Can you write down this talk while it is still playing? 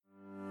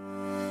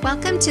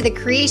Welcome to the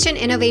Creation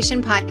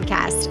Innovation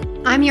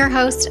Podcast. I'm your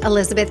host,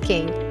 Elizabeth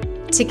King.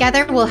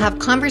 Together, we'll have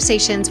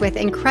conversations with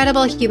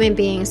incredible human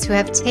beings who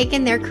have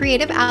taken their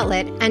creative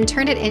outlet and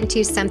turned it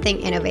into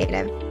something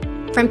innovative.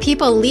 From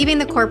people leaving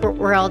the corporate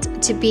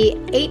world to be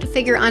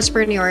 8-figure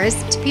entrepreneurs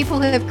to people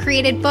who have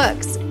created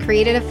books,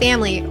 created a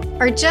family,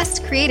 or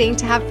just creating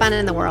to have fun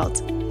in the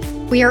world.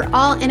 We are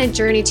all in a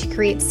journey to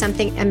create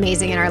something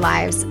amazing in our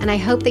lives, and I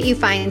hope that you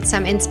find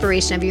some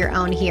inspiration of your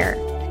own here.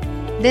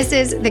 This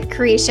is the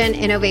Creation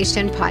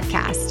Innovation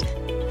Podcast.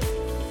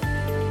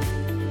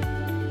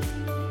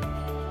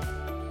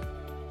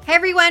 Hey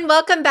everyone,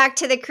 welcome back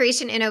to the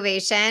Creation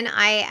Innovation.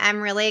 I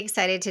am really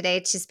excited today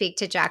to speak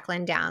to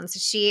Jaclyn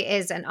Downs. She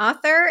is an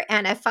author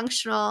and a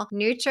functional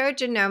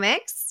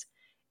nutrigenomics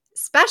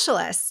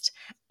specialist.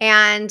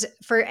 And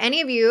for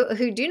any of you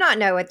who do not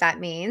know what that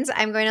means,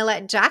 I'm going to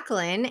let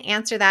Jaclyn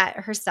answer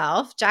that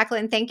herself.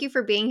 Jaclyn, thank you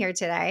for being here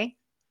today.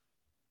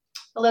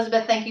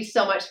 Elizabeth, thank you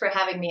so much for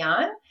having me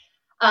on.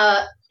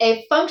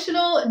 A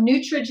functional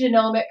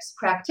nutrigenomics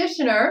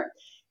practitioner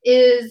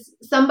is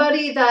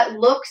somebody that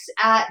looks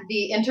at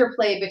the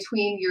interplay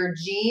between your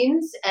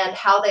genes and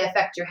how they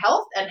affect your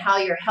health and how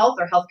your health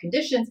or health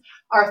conditions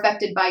are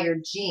affected by your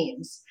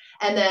genes.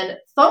 And then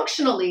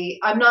functionally,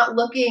 I'm not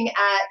looking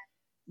at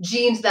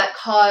genes that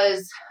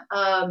cause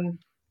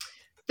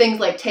things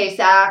like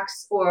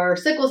Tay-Sachs or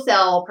sickle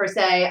cell per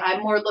se.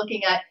 I'm more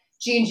looking at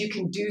genes you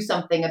can do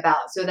something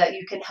about so that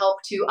you can help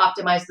to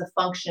optimize the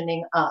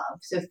functioning of.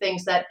 So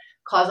things that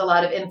cause a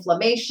lot of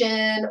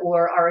inflammation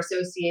or are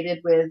associated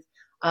with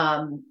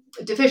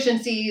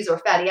deficiencies or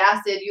fatty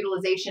acid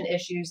utilization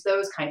issues,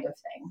 those kind of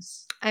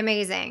things.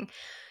 Amazing.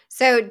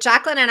 So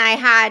Jaclyn and I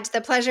had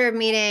the pleasure of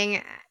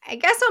meeting, I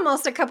guess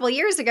almost a couple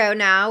years ago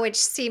now, which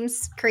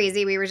seems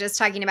crazy. We were just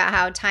talking about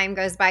how time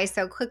goes by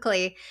so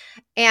quickly.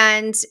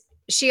 And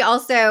she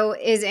also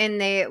is in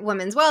the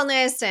women's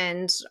wellness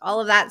and all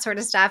of that sort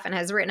of stuff and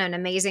has written an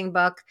amazing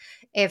book.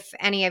 If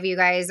any of you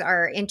guys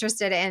are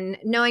interested in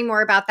knowing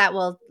more about that,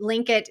 we'll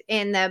link it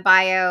in the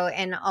bio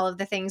and all of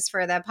the things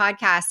for the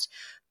podcast.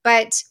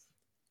 But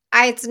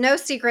it's no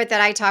secret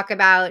that I talk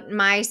about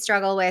my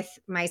struggle with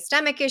my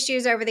stomach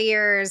issues over the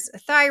years,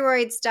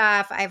 thyroid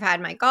stuff. I've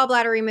had my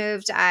gallbladder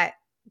removed at,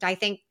 I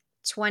think,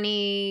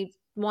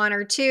 21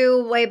 or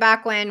 2 way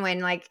back when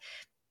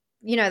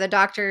the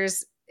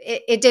doctors,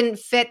 it didn't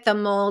fit the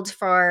mold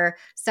for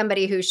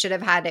somebody who should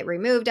have had it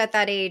removed at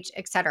that age,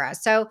 et cetera.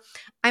 So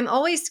I'm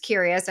always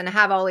curious and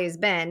have always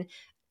been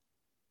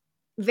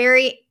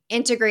very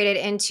integrated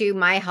into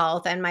my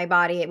health and my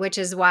body, which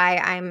is why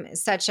I'm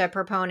such a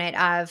proponent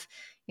of,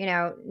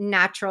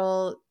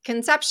 natural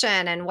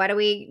conception and what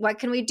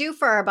can we do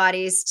for our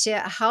bodies to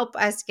help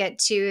us get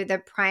to the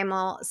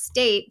primal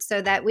state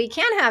so that we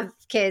can have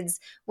kids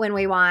when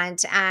we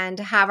want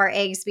and have our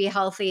eggs be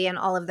healthy and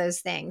all of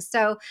those things.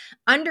 So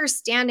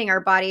understanding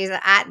our bodies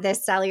at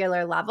this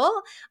cellular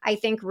level, I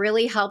think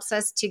really helps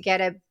us to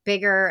get a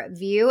bigger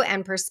view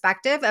and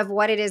perspective of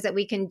what it is that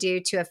we can do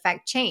to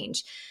affect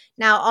change.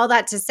 Now, all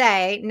that to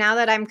say, now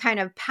that I'm kind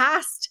of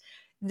past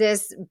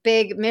this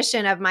big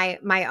mission of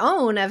my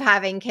own of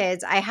having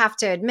kids, I have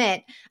to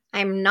admit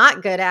I'm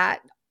not good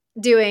at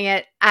doing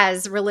it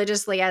as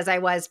religiously as I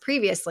was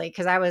previously,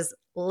 because I was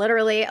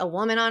literally a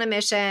woman on a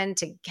mission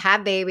to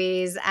have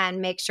babies and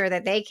make sure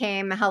that they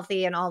came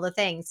healthy and all the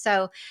things.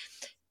 So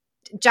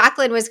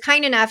Jaclyn was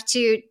kind enough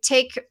to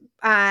take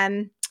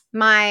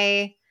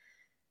my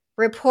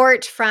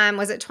report from,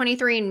 was it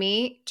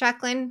 23andMe,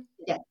 Jaclyn?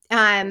 Yes.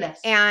 Yes.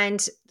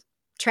 And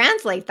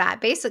translate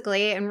that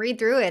basically and read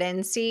through it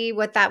and see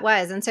what that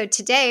was. And so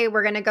today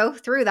we're going to go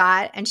through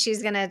that and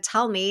she's going to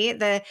tell me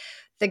the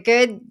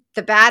good,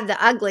 the bad,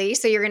 the ugly.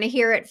 So you're going to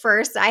hear it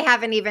first. I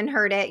haven't even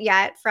heard it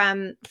yet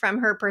from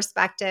her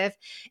perspective,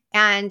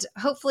 and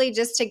hopefully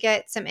just to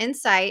get some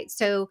insight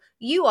so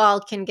you all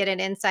can get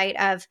an insight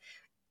of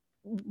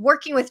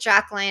working with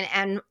Jaclyn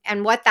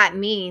and what that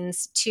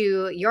means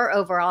to your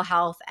overall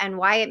health and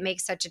why it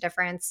makes such a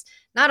difference,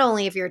 not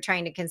only if you're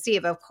trying to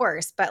conceive, of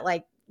course, but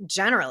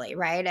generally,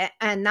 right?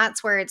 And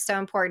that's where it's so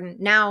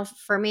important. Now,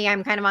 for me,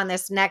 I'm kind of on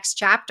this next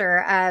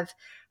chapter of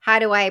how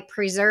do I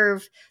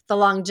preserve the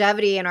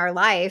longevity in our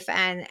life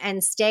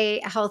and stay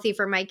healthy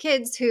for my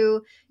kids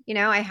who,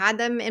 I had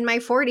them in my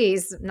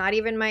 40s, not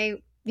even my,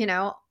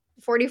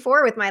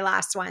 44 with my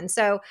last one.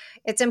 So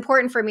it's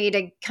important for me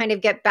to kind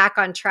of get back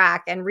on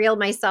track and reel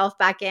myself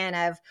back in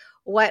of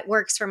what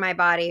works for my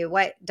body,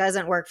 what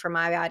doesn't work for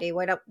my body,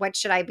 what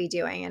should I be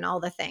doing, and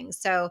all the things.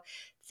 So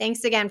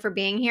thanks again for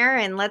being here,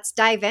 and let's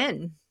dive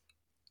in.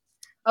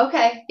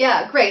 Okay.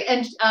 Yeah, great.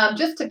 And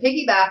just to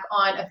piggyback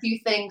on a few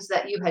things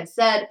that you had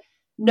said,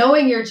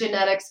 knowing your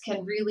genetics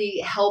can really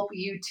help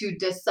you to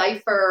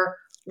decipher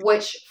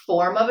which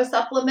form of a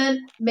supplement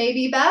may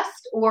be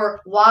best, or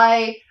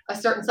why a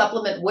certain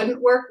supplement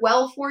wouldn't work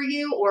well for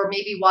you, or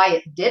maybe why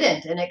it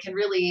didn't. And it can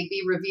really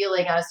be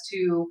revealing as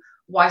to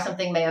why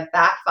something may have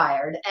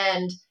backfired.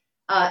 And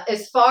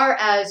as far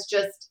as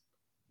just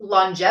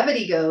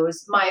longevity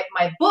goes, my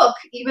book,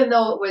 even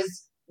though it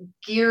was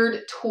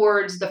geared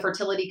towards the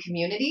fertility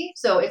community.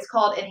 So it's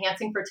called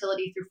Enhancing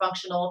Fertility Through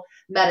Functional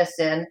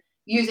Medicine,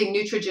 using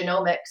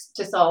nutrigenomics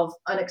to solve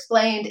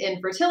unexplained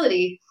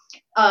infertility.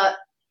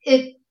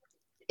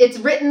 It's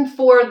written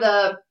for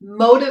the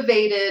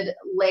motivated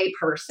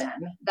layperson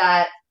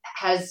that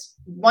has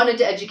wanted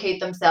to educate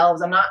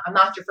themselves. I'm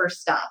not your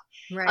first stop.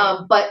 Right.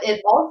 But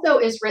it also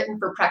is written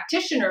for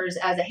practitioners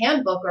as a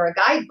handbook or a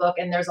guidebook.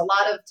 And there's a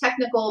lot of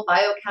technical,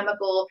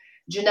 biochemical,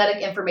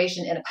 genetic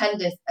information in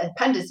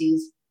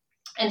appendices.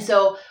 And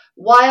so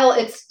while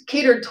it's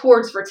catered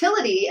towards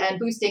fertility and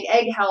boosting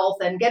egg health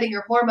and getting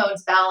your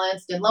hormones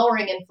balanced and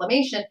lowering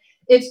inflammation,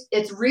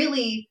 it's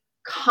really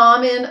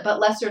common but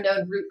lesser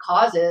known root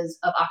causes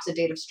of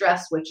oxidative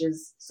stress, which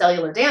is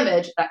cellular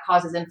damage that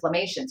causes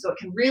inflammation. So it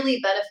can really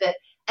benefit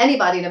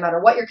anybody, no matter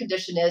what your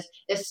condition is,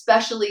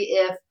 especially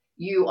if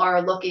you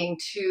are looking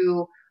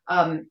to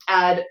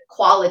add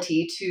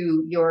quality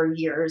to your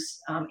years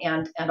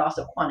and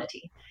also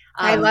quantity.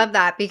 I love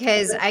that,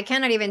 because I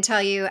cannot even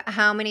tell you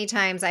how many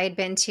times I had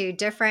been to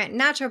different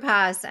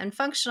naturopaths and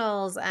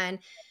functionals and,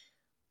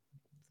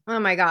 oh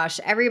my gosh,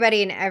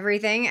 everybody and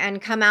everything,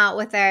 and come out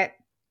with a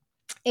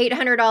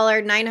 $800,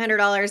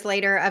 $900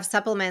 later of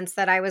supplements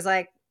that I was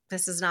like,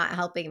 this is not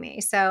helping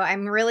me. So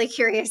I'm really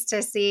curious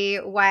to see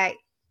what,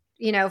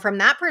 from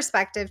that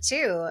perspective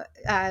too,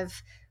 of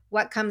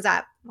what comes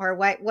up or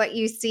what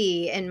you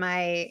see in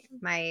my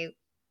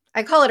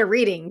I call it a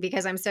reading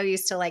because I'm so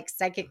used to like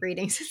psychic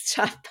readings and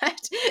stuff, but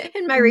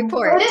in my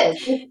report.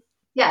 It is.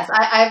 Yes,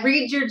 I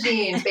read your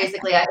genes,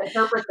 basically. I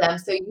interpret them.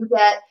 So you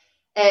get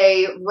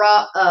a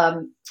raw,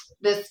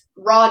 this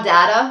raw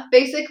data,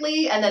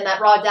 basically, and then that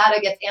raw data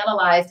gets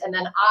analyzed, and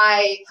then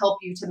I help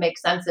you to make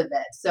sense of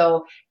it.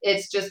 So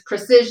it's just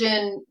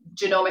precision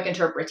genomic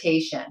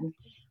interpretation.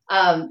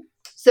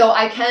 So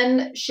I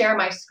can share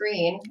my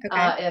screen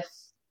if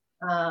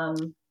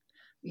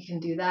we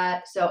can do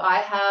that. So I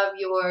have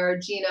your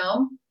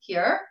genome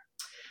here.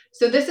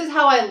 So this is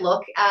how I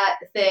look at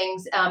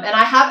things. And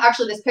I have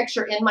actually this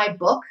picture in my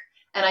book,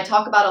 and I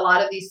talk about a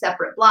lot of these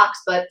separate blocks.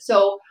 But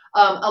so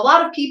a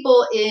lot of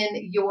people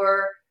in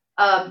your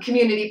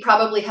community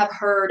probably have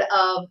heard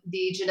of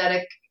the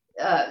genetic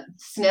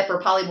SNP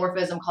or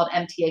polymorphism called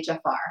MTHFR.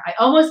 I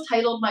almost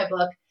titled my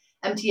book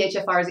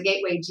MTHFR as a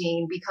gateway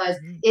gene because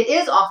it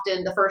is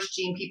often the first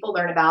gene people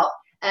learn about,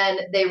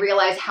 and they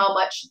realize how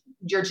much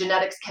your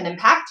genetics can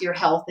impact your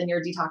health and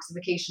your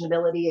detoxification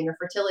ability and your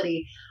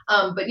fertility.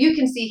 But you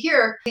can see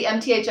here, the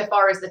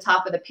MTHFR is the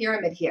top of the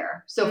pyramid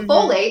here. So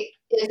folate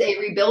is a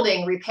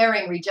rebuilding,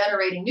 repairing,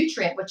 regenerating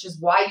nutrient, which is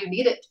why you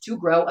need it to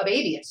grow a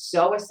baby. It's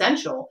so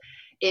essential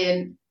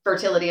in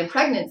fertility and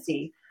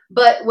pregnancy.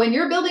 But when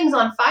your building's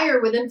on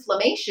fire with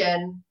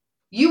inflammation,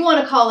 you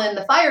want to call in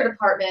the fire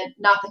department,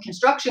 not the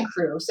construction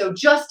crew. So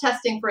just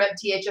testing for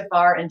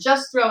MTHFR and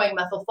just throwing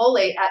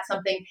methylfolate at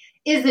something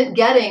isn't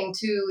getting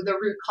to the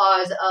root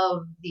cause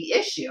of the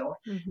issue.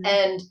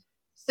 And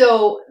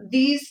so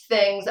these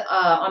things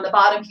on the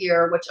bottom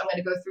here, which I'm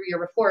going to go through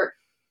your report,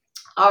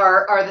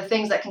 are the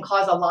things that can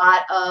cause a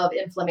lot of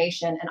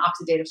inflammation and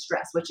oxidative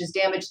stress, which is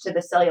damage to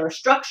the cellular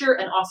structure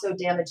and also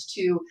damage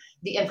to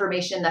the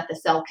information that the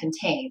cell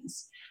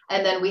contains.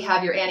 And then we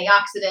have your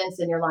antioxidants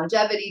and your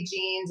longevity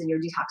genes and your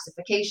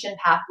detoxification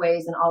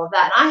pathways and all of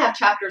that. And I have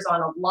chapters on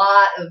a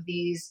lot of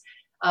these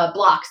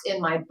blocks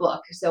in my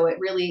book. So it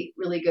really,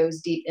 really goes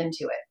deep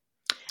into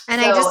it. And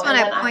I just want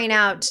to point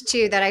out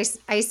too that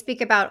I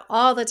speak about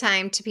all the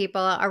time to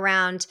people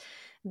around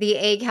the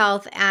egg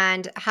health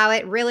and how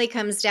it really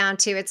comes down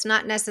to, it's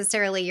not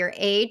necessarily your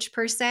age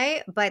per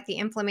se, but the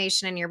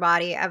inflammation in your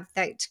body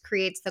that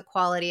creates the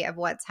quality of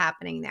what's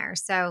happening there.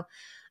 So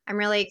I'm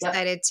really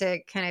excited to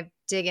kind of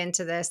dig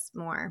into this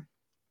more.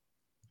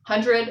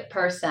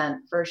 100%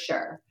 for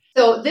sure.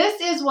 So this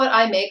is what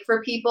I make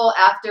for people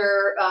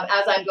after,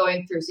 as I'm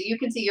going through. So you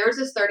can see yours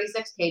is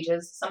 36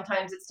 pages.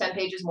 Sometimes it's 10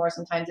 pages more,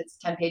 sometimes it's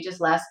 10 pages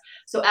less.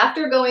 So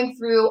after going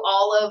through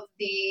all of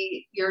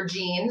your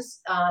genes,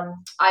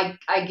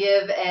 I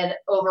give an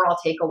overall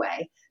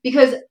takeaway,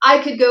 because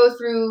I could go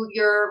through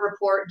your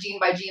report gene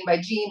by gene by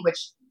gene,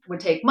 which would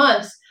take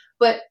months.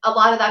 But a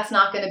lot of that's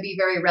not going to be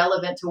very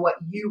relevant to what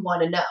you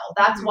want to know.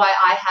 That's why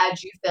I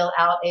had you fill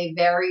out a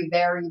very,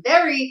 very,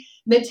 very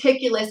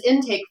meticulous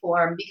intake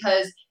form,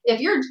 because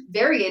if you're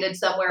variated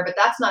somewhere, but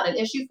that's not an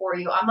issue for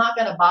you, I'm not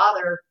going to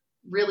bother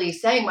really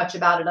saying much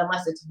about it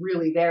unless it's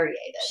really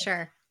variated.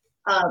 Sure.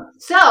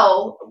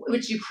 So,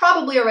 which you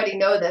probably already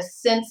know this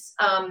since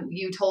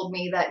you told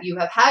me that you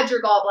have had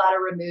your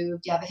gallbladder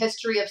removed, you have a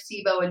history of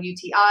SIBO and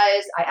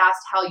UTIs. I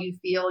asked how you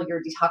feel your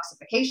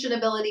detoxification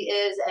ability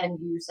is, and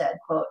you said,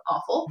 quote,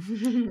 awful.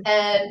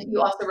 And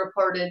you also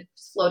reported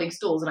floating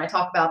stools, and I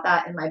talk about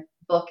that in my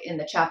book in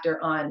the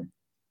chapter on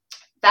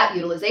fat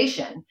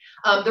utilization.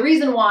 The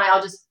reason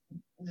why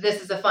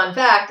this is a fun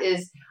fact,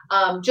 is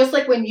just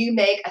like when you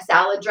make a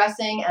salad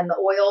dressing and the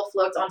oil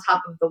floats on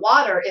top of the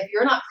water, if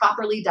you're not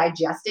properly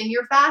digesting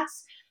your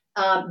fats,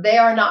 they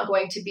are not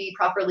going to be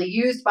properly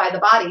used by the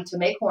body to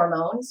make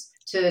hormones,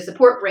 to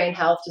support brain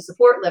health, to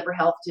support liver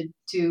health,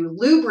 to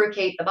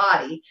lubricate the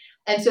body.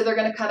 And so they're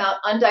going to come out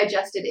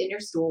undigested in your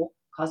stool,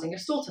 causing your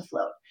stool to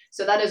float.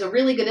 So that is a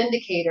really good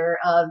indicator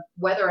of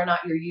whether or not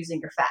you're using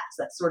your fats.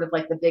 That's sort of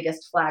like the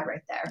biggest flag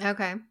right there.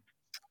 Okay.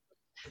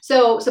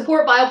 So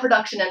support bile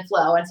production and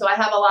flow. And so I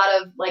have a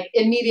lot of like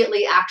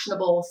immediately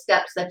actionable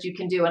steps that you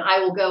can do. And I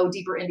will go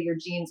deeper into your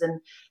genes and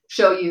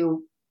show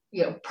you,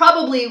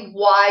 probably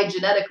why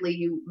genetically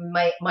you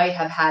might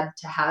have had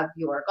to have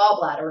your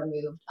gallbladder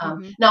removed.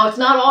 Now, it's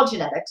not all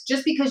genetics.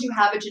 Just because you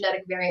have a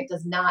genetic variant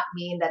does not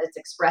mean that it's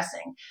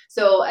expressing.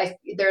 So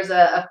there's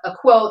a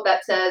quote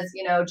that says,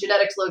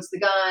 genetics loads the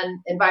gun,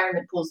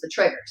 environment pulls the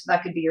trigger. So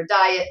that could be your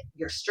diet,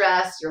 your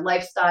stress, your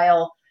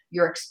lifestyle,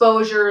 your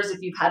exposures. If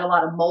you've had a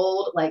lot of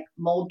mold, like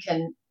mold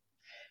can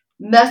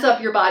mess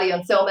up your body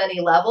on so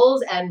many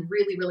levels and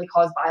really, really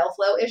cause bile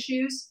flow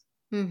issues.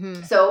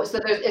 So it's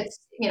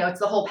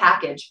the whole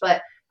package,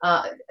 but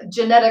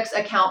genetics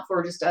account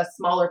for just a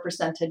smaller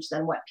percentage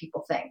than what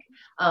people think.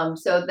 And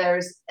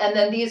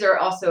then these are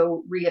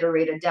also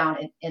reiterated down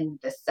in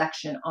this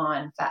section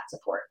on fat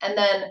support. And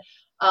then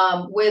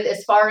with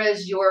as far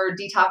as your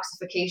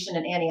detoxification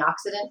and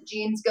antioxidant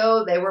genes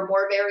go, they were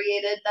more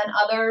variated than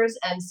others.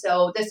 And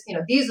so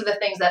these are the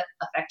things that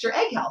affect your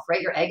egg health,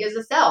 right? Your egg is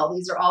a cell.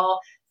 These are all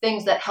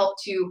things that help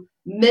to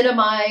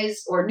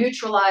minimize or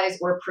neutralize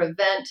or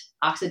prevent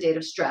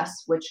oxidative stress,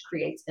 which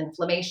creates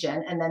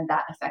inflammation, and then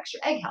that affects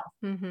your egg health.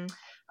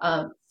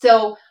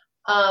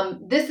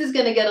 This is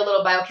going to get a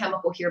little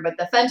biochemical here, but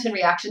the Fenton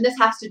reaction, this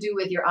has to do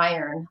with your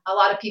iron. A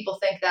lot of people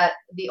think that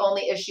the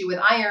only issue with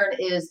iron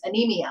is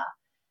anemia,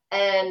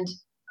 and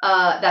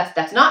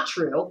that's not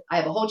true. I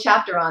have a whole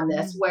chapter on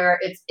this where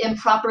it's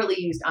improperly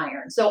used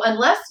iron. So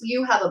unless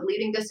you have a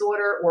bleeding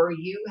disorder or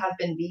you have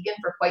been vegan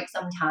for quite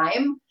some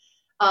time,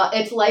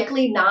 it's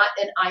likely not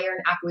an iron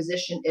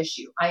acquisition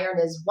issue. Iron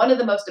is one of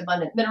the most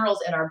abundant minerals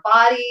in our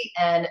body,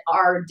 and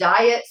our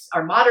diets,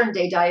 our modern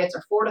day diets,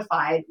 are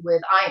fortified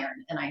with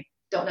iron. And I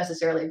don't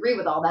necessarily agree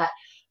with all that.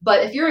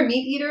 But if you're a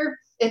meat eater,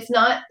 it's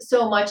not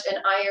so much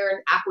an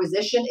iron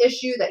acquisition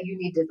issue that you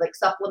need to like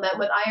supplement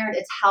with iron.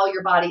 It's how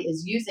your body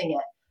is using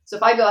it. So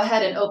if I go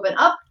ahead and open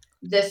up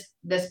this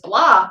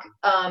block,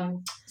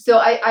 so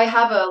I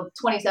have a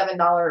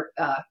 $27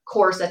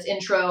 course that's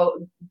intro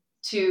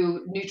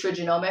to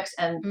nutrigenomics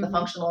and the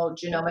functional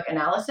genomic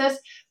analysis.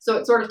 So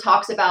it sort of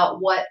talks about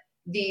what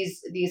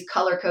these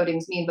color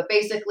codings mean, but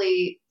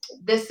basically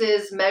this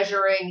is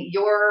measuring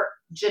your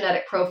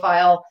genetic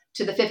profile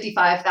to the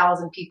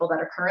 55,000 people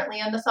that are currently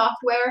in the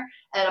software.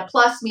 And a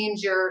plus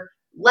means you're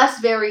less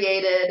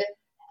variated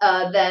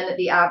than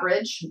the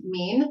average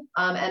mean.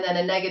 And then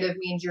a negative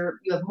means you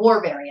have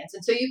more variance.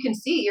 And so you can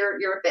see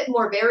you're a bit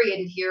more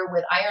variated here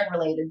with iron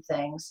related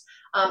things.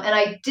 And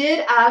I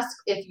did ask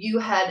if you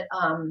had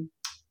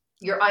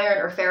your iron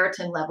or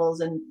ferritin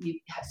levels, and you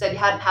said you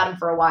hadn't had them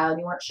for a while and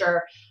you weren't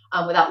sure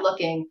without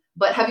looking.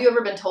 But have you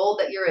ever been told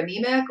that you're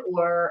anemic,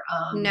 or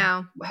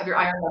no? Have your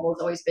iron levels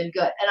always been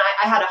good? And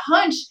I had a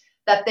hunch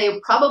that they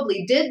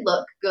probably did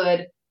look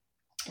good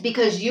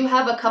because you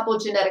have a couple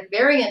genetic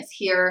variants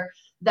here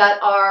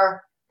that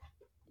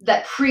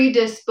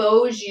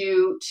predispose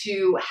you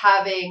to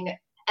having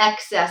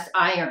excess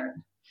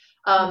iron.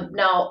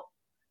 Now,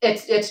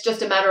 it's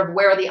just a matter of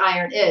where the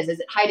iron is. Is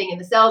it hiding in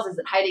the cells? Is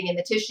it hiding in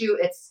the tissue?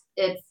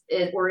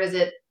 Or is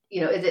it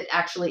is it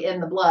actually in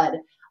the blood?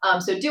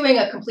 So doing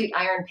a complete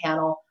iron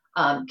panel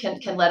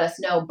can let us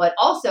know. But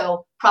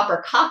also,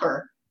 proper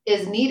copper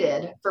is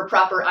needed for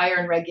proper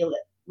iron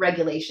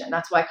regulation.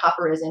 That's why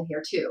copper is in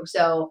here too.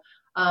 So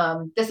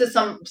this is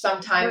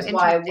sometimes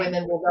why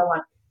women will go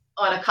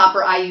on a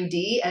copper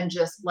IUD and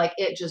just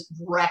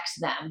wrecks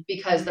them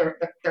because their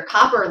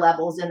copper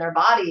levels in their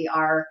body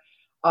are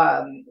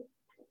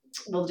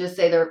we'll just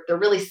say they're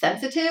really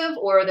sensitive,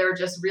 or they're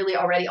just really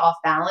already off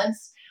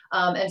balance.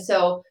 And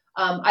so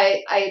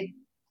I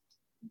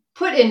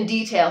put in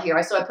detail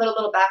here. So I put a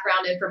little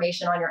background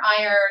information on your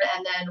iron,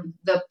 and then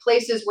the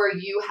places where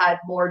you had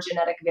more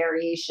genetic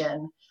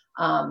variation,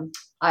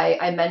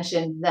 I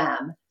mentioned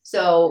them.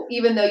 So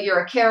even though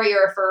you're a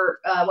carrier for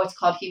what's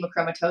called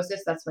hemochromatosis,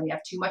 that's when you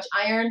have too much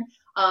iron,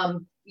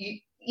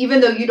 even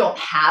though you don't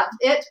have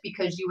it,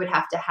 because you would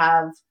have to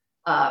have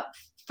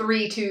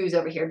 3 2s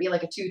over here, be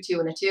like a 2 2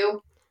 and a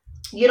 2.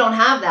 You don't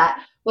have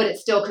that, but it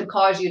still could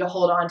cause you to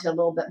hold on to a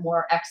little bit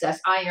more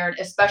excess iron,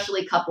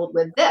 especially coupled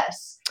with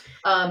this.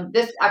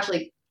 This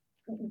actually,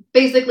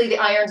 basically the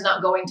iron's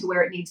not going to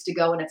where it needs to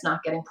go and it's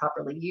not getting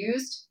properly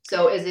used.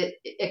 So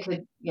it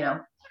could,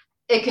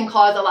 it can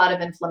cause a lot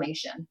of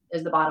inflammation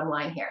is the bottom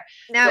line here.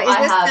 Now, so is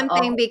this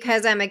something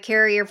because I'm a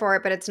carrier for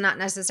it, but it's not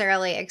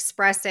necessarily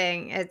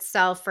expressing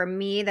itself for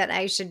me, that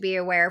I should be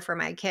aware for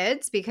my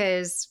kids?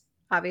 Because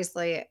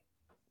obviously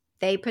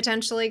they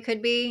potentially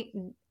could be,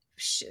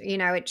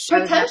 it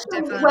shows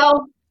potentially.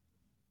 Well,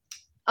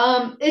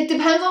 it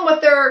depends on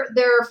what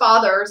their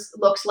fathers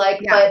looks like,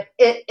 but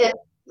it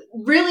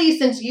really,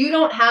 since you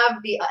don't have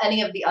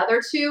any of the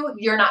other two,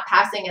 you're not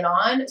passing it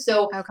on.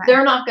 So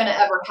they're not going to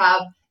ever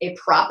have a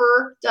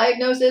proper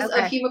diagnosis of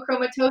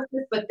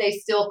hemochromatosis, but they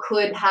still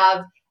could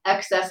have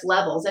excess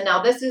levels. And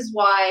now this is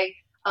why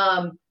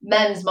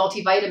men's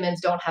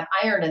multivitamins don't have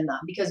iron in them,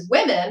 because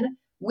women,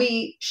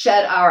 we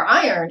shed our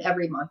iron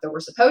every month, or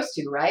we're supposed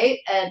to, right?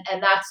 And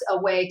that's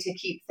a way to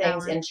keep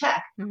things in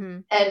check. Mm-hmm.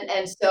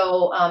 And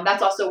so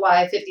that's also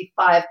why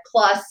 55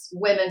 plus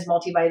women's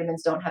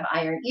multivitamins don't have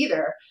iron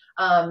either.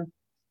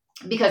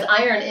 Because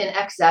iron in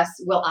excess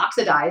will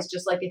oxidize,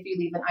 just like if you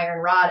leave an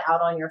iron rod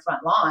out on your front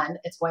lawn,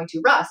 it's going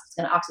to rust. It's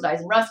going to oxidize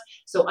and rust.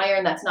 So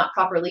iron that's not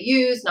properly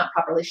used, not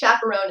properly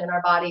chaperoned in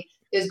our body,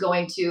 is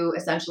going to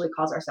essentially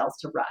cause our cells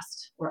to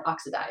rust or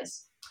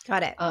oxidize.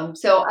 Got it.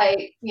 So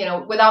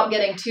without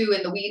getting too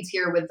in the weeds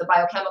here with the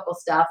biochemical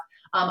stuff,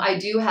 I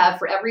do have,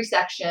 for every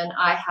section,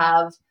 I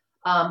have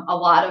a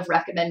lot of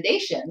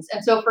recommendations.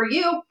 And so for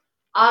you,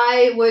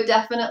 I would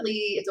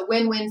definitely, it's a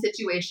win-win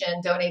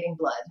situation, donating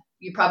blood.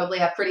 You probably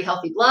have pretty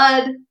healthy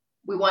blood.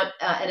 We want,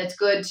 and it's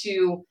good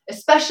to,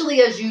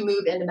 especially as you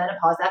move into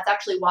menopause. That's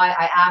actually why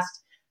I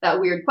asked that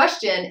weird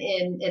question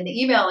in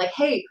the email, like,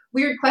 hey,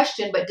 weird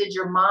question, but did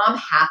your mom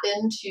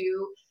happen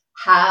to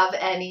have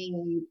any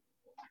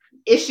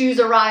issues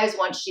arise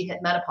once she hit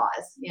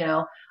menopause,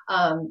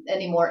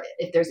 anymore,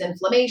 if there's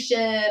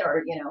inflammation,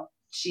 or,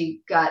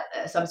 she got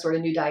some sort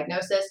of new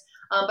diagnosis.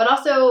 But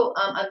also,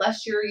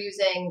 unless you're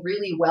using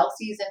really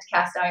well-seasoned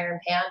cast iron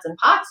pans and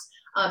pots,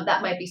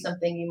 that might be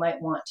something you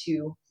might want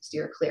to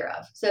steer clear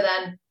of. So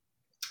then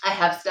I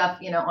have stuff,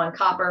 on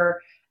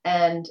copper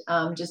and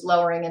just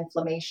lowering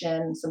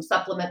inflammation, some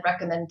supplement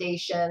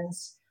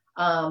recommendations.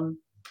 And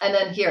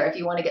then here, if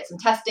you want to get some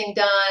testing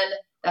done,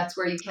 that's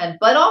where you can.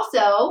 But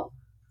also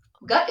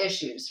gut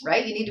issues,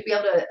 right? You need to be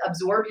able to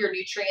absorb your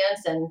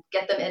nutrients and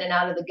get them in and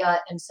out of the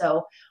gut. And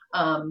so,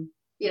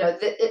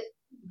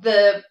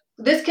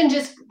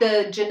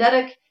 the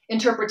genetic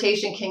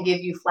interpretation can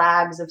give you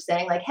flags of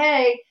saying, like,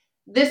 hey,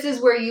 this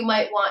is where you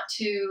might want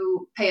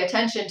to pay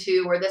attention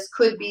to, or this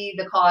could be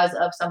the cause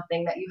of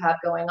something that you have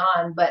going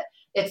on, but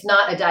it's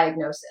not a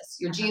diagnosis.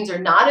 Your genes are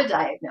not a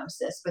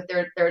diagnosis, but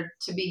they're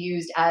to be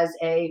used as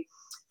a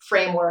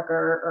framework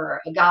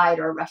or a guide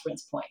or a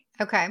reference point.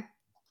 Okay,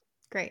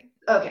 great.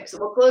 Okay, so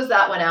we'll close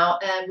that one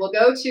out, and we'll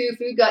go to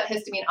food, gut,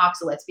 histamine,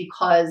 oxalates,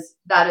 because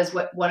that is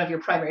what one of your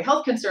primary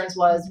health concerns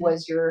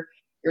was your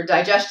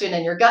digestion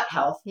and your gut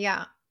health.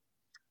 Yeah.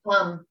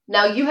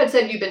 Now, you had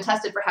said you've been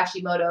tested for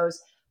Hashimoto's,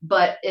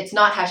 but it's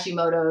not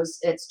Hashimoto's.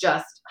 It's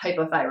just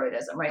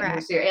hypothyroidism, right?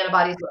 Correct. So your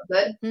antibodies look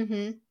good?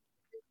 Mm-hmm.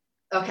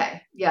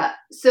 Okay, yeah.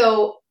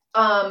 So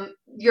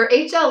your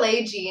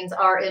HLA genes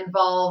are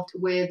involved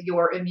with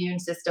your immune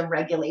system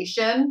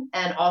regulation,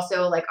 and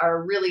also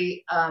are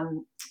really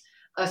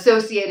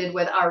associated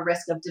with our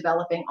risk of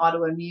developing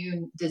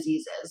autoimmune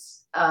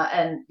diseases,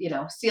 and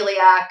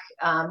celiac,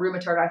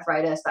 rheumatoid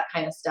arthritis, that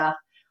kind of stuff.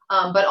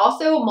 But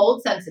also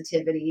mold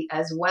sensitivity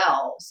as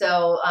well.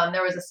 So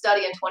there was a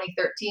study in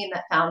 2013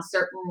 that found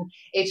certain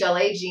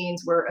HLA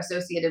genes were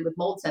associated with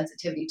mold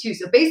sensitivity too.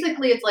 So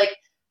basically, it's like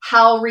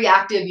how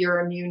reactive your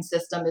immune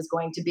system is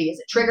going to be. Is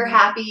it trigger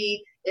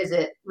happy? Is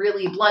it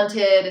really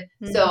blunted?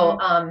 Mm-hmm. So,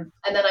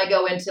 and then I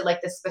go into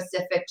the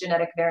specific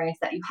genetic variants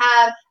that you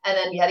have. And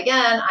then yet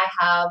again, I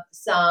have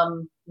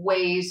some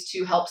ways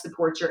to help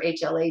support your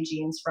HLA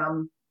genes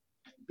from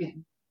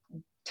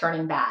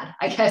turning bad,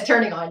 I guess,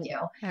 turning on you.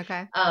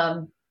 Okay.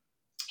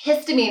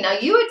 Histamine. Now,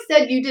 you had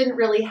said you didn't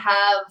really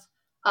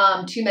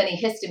have too many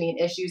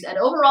histamine issues, and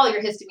overall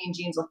your histamine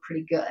genes look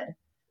pretty good.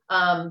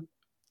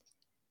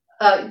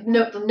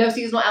 No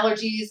seasonal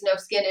allergies, no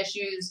skin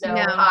issues, no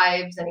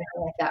hives, anything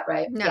like that,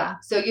 right? No. Yeah.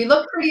 So you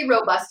look pretty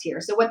robust here.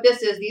 So what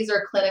this is, these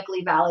are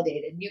clinically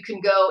validated. You can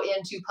go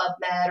into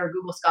PubMed or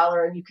Google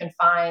Scholar and you can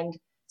find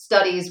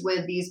studies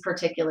with these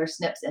particular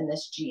SNPs in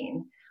this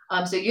gene.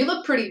 So you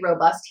look pretty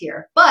robust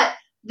here. But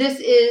this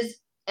is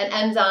an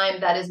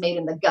enzyme that is made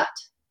in the gut.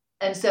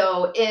 And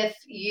so if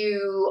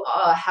you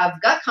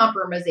have gut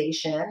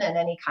compromisation and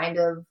any kind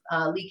of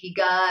leaky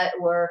gut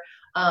or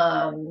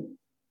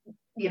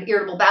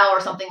irritable bowel or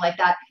something like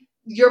that,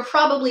 you're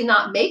probably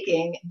not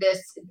making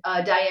this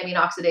diamine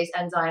oxidase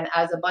enzyme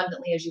as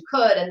abundantly as you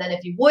could. And then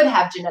if you would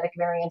have genetic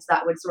variants,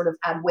 that would sort of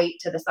add weight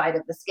to the side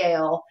of the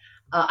scale.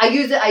 I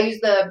use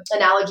the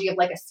analogy of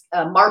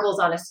marbles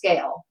on a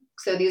scale.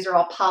 So these are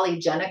all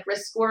polygenic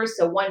risk scores.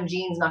 So one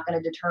gene's not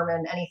going to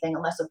determine anything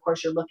unless, of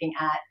course, you're looking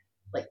at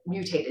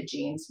mutated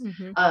genes.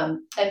 Mm-hmm.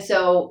 And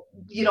so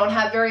you don't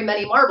have very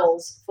many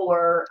marbles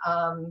for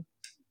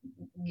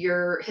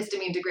your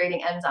histamine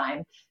degrading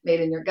enzyme made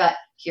in your gut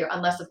here,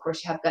 unless, of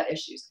course, you have gut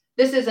issues.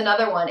 This is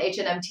another one,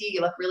 HNMT.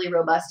 You look really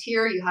robust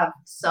here. You have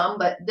some,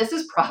 but this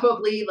is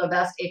probably the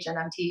best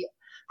HNMT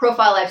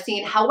profile I've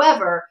seen.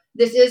 However,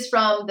 this is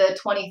from the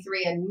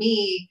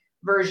 23andMe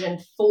version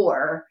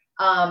 4,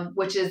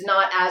 which is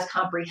not as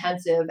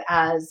comprehensive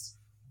as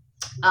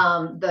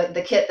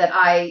the kit that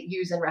I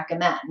use and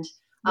recommend.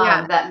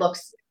 That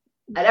looks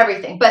at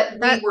everything, but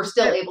we were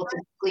still able to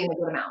glean a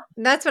good amount.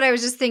 That's what I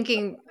was just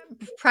thinking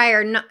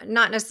prior,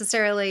 not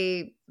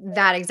necessarily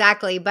that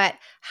exactly, but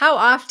how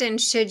often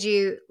should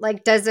you,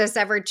 does this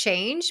ever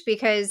change?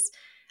 Because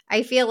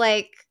I feel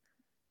like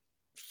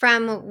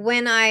from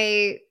when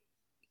I,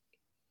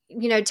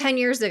 10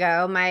 years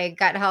ago, my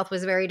gut health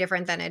was very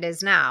different than it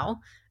is now.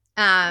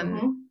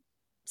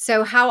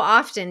 So how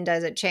often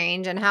does it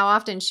change, and how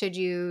often should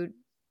you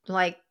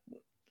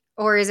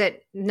or is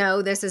it,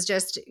 no, this is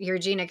just your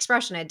gene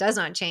expression. It does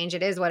not change.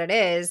 It is what it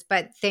is,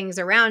 but things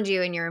around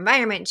you and your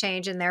environment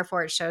change, and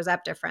therefore it shows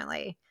up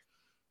differently.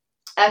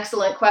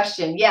 Excellent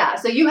question. Yeah.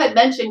 So you had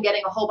mentioned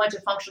getting a whole bunch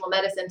of functional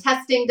medicine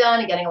testing done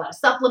and getting a lot of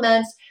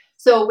supplements.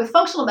 So with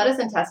functional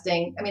medicine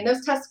testing, I mean,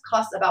 those tests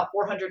cost about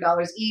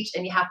 $400 each,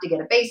 and you have to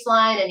get a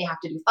baseline and you have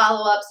to do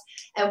follow-ups.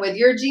 And with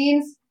your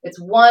genes, it's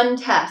one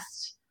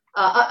test.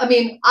 I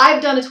mean,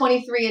 I've done a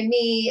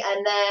 23andMe,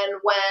 and then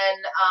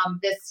when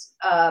this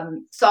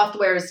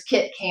software's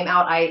kit came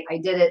out, I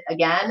did it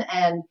again,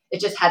 and it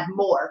just had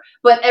more.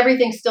 But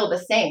everything's still the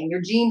same.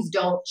 Your genes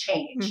don't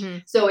change. Mm-hmm.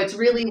 So it's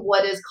really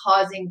what is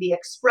causing the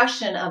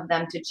expression of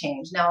them to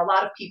change. Now, a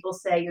lot of people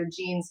say your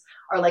genes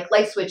are like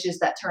light switches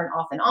that turn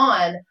off and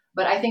on,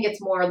 but I think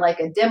it's more like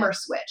a dimmer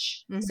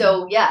switch. Mm-hmm.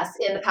 So yes,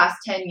 in the past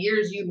 10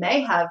 years, you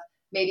may have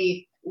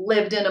maybe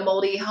lived in a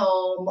moldy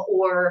home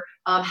or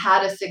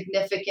had a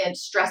significant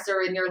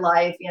stressor in your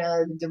life,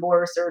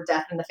 divorce or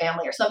death in the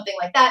family or something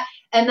like that.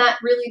 And that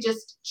really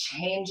just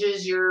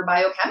changes your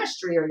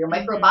biochemistry or your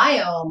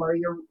microbiome or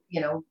your,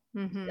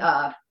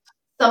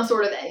 some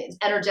sort of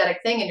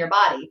energetic thing in your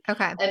body.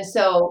 Okay. And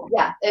so,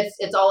 yeah,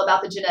 it's all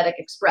about the genetic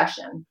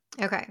expression.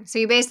 Okay. So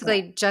you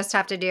basically just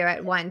have to do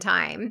it one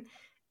time,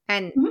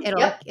 and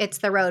it's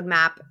the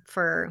roadmap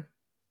for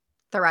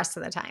the rest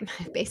of the time,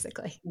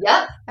 basically.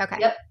 Yep. Okay.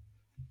 Yep.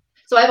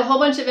 So I have a whole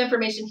bunch of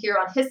information here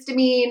on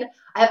histamine.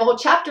 I have a whole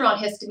chapter on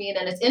histamine,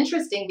 and it's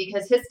interesting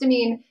because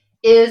histamine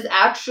is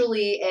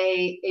actually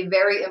a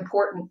very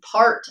important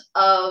part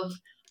of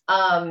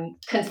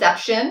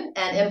conception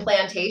and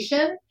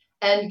implantation.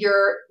 And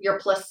your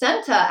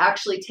placenta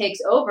actually takes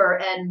over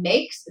and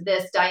makes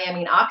this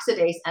diamine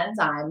oxidase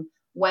enzyme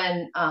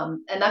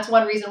and that's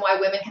one reason why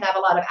women can have a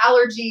lot of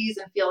allergies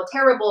and feel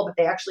terrible, but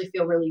they actually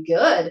feel really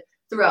good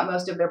throughout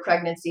most of their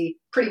pregnancy,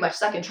 pretty much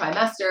second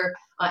trimester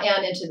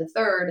and into the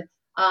third.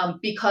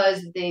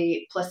 Because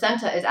the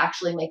placenta is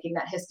actually making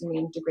that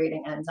histamine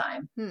degrading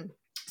enzyme.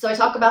 So I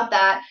talk about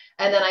that,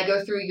 and then I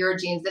go through your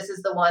genes. This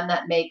is the one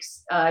that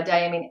makes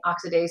diamine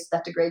oxidase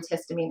that degrades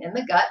histamine in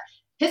the gut.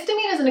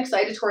 Histamine is an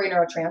excitatory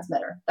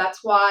neurotransmitter. That's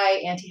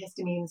why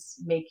antihistamines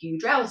make you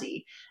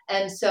drowsy.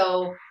 And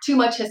so too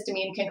much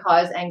histamine can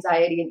cause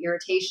anxiety and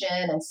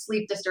irritation and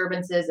sleep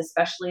disturbances,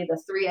 especially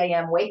the 3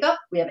 a.m. wake up.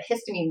 We have a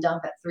histamine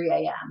dump at 3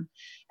 a.m.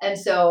 And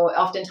so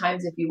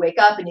oftentimes if you wake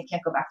up and you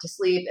can't go back to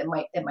sleep, it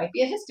might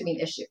be a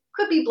histamine issue.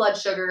 Could be blood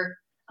sugar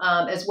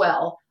as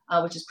well,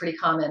 which is pretty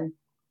common.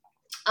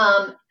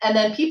 And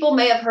then people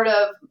may have heard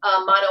of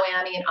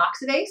monoamine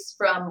oxidase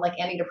from like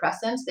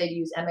antidepressants. They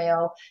use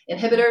MAO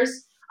inhibitors.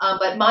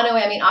 But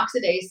monoamine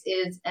oxidase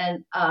is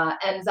an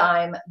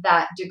enzyme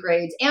that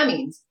degrades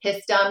amines,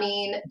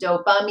 histamine,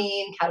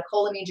 dopamine,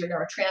 catecholamines, your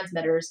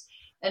neurotransmitters.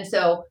 And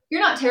so you're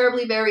not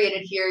terribly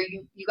variated here.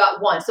 You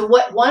got one. So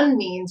what one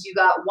means, you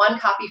got one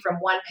copy from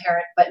one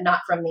parent, but not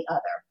from the other.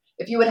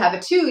 If you would have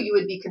a two, you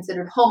would be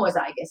considered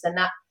homozygous. And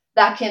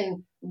that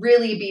can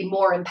really be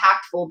more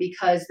impactful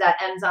because that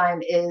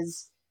enzyme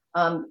is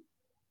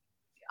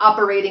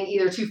operating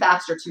either too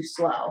fast or too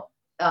slow.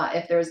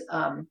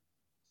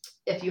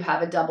 If you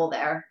have a double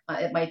there,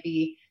 it might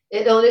be,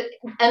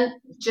 and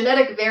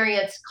genetic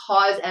variants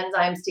cause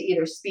enzymes to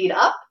either speed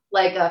up,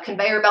 like a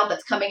conveyor belt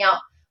that's coming out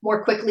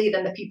more quickly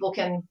than the people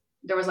can.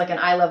 There was like an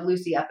I Love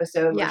Lucy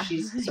episode where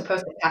she's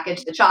supposed to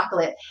package the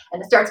chocolate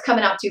and it starts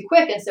coming out too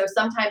quick. And so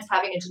sometimes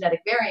having a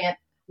genetic variant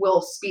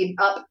will speed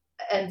up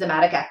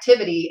enzymatic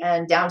activity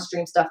and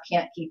downstream stuff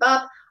can't keep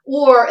up,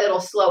 or it'll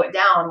slow it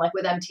down. Like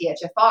with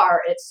MTHFR,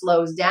 it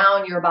slows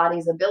down your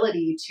body's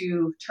ability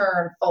to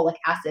turn folic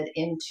acid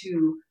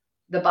into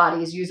the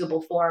body's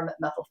usable form,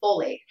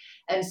 methylfolate.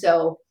 And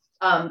so,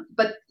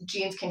 but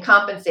genes can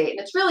compensate. And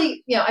it's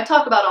really, I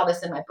talk about all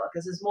this in my book.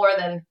 This is more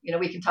than,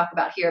 we can talk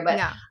about here, but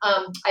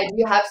I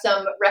do have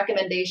some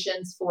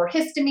recommendations for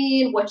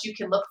histamine, what you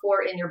can look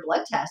for in your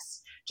blood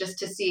tests, just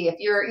to see if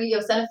your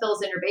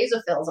eosinophils and your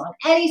basophils on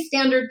any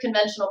standard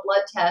conventional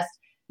blood test,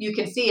 you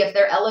can see if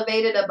they're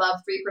elevated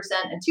above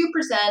 3% and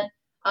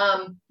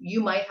 2%,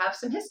 you might have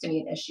some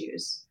histamine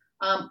issues.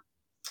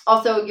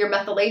 Also, your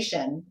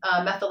methylation.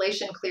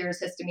 Methylation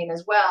clears histamine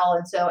as well.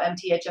 And so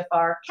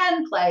MTHFR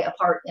can play a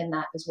part in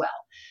that as well.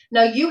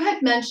 Now, you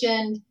had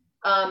mentioned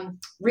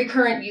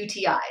recurrent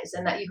UTIs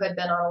and that you had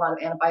been on a lot of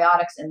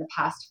antibiotics in the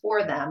past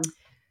for them.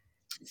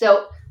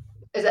 So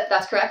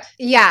that's correct?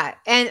 Yeah.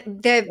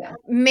 And the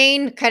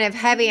main kind of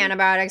heavy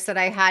antibiotics that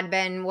I had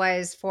been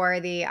was for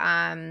the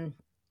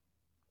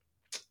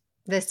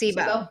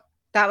SIBO.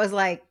 That was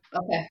like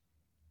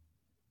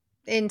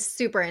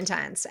super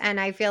intense. And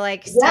I feel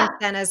like since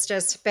then has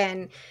just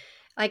been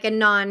like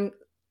a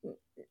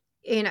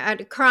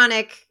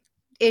chronic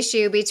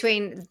issue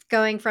between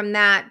going from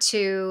that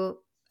to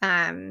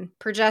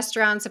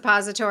progesterone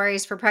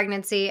suppositories for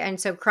pregnancy,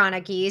 and so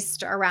chronic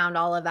yeast around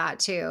all of that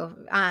too.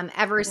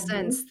 Ever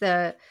since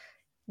the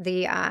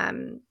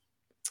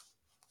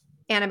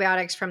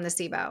antibiotics from the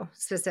SIBO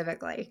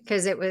specifically,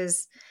 because it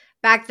was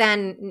back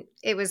then,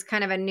 it was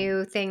kind of a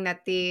new thing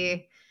that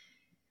the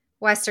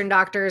Western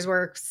doctors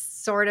were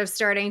sort of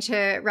starting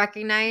to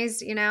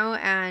recognize,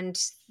 and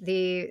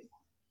the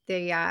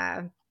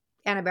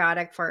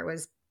antibiotic for it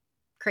was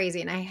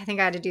crazy. And I think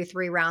I had to do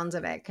 3 rounds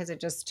of it because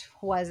it just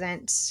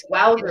wasn't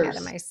getting out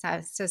of Wowzers.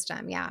 my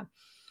system. Yeah.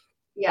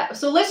 Yeah.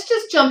 So let's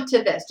just jump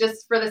to this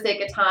just for the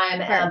sake of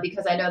time, Sure.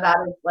 because I know that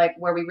is like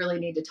where we really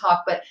need to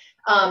talk. But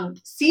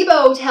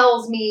SIBO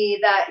tells me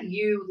that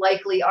you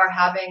likely are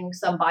having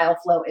some bile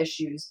flow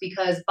issues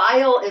because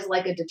bile is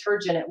like a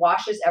detergent. It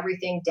washes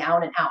everything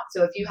down and out.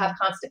 So if you have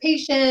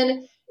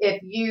constipation, if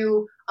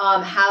you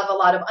have a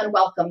lot of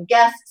unwelcome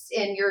guests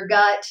in your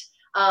gut,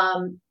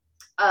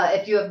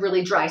 if you have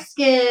really dry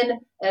skin,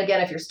 and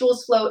again, if your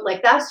stools float,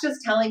 like that's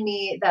just telling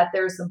me that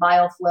there's some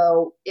bile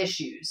flow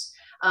issues.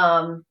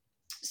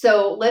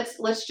 So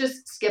let's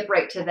just skip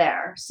right to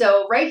there.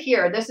 So right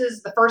here, this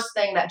is the first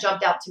thing that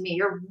jumped out to me.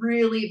 You're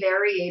really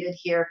variated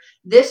here.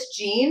 This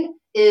gene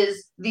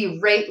is the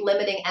rate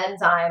limiting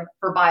enzyme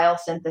for bile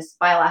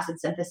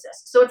acid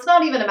synthesis. So it's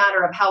not even a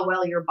matter of how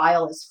well your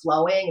bile is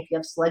flowing, if you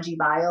have sludgy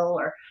bile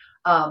or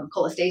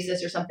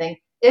cholestasis or something.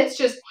 It's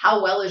just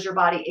how well is your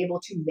body able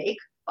to make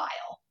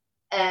bile.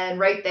 And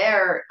right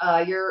there,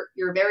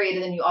 you're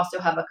variated, and you also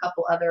have a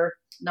couple other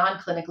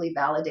non-clinically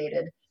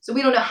validated. So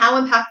we don't know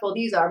how impactful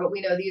these are, but we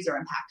know these are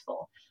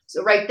impactful.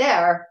 So right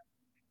there,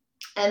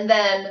 and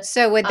then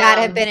So would that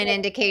have been an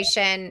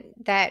indication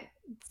that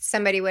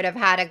somebody would have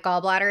had a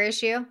gallbladder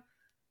issue?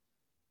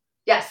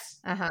 yes,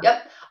 Uh-huh.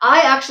 yep.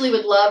 I actually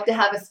would love to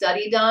have a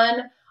study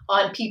done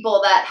on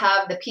people that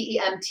have the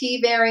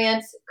PEMT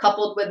variants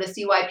coupled with the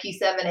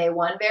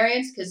CYP7A1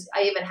 variants, because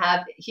I even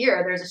have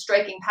here, there's a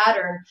striking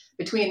pattern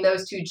between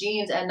those two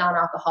genes and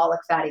non-alcoholic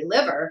fatty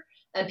liver.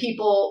 And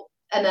people,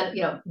 and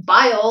then,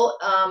 bile,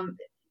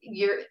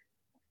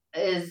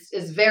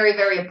 is very,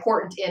 very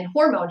important in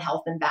hormone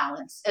health and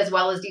balance, as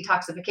well as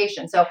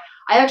detoxification. So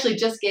I actually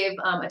just gave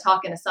a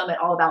talk in a summit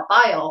all about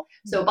bile.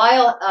 So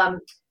bile,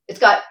 it's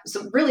got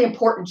some really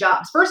important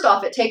jobs. First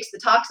off, it takes the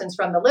toxins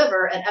from the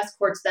liver and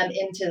escorts them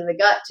into the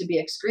gut to be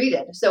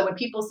excreted. So when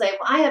people say,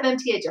 well, I have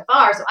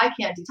MTHFR, so I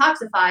can't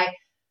detoxify,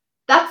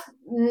 that's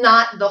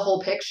not the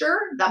whole picture.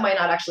 That might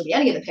not actually be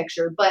any of the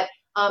picture, but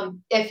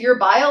if your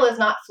bile is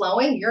not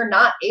flowing, you're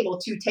not able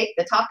to take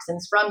the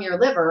toxins from your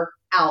liver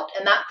out.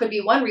 And that could be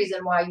one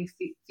reason why you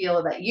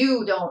feel that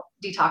you don't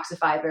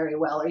detoxify very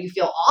well, or you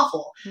feel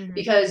awful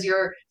because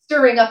you're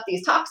stirring up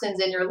these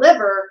toxins in your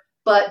liver,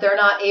 but they're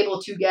not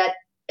able to get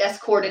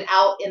escorted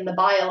out in the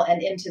bile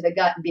and into the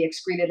gut and be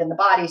excreted in the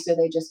body. So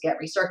they just get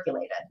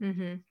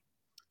recirculated.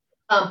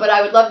 But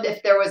I would love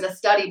if there was a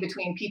study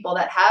between people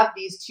that have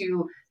these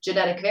two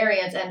genetic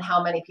variants and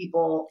how many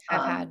people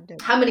that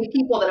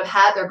have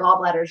had their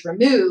gallbladders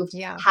removed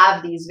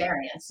have these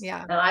variants.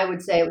 Yeah. And I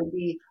would say it would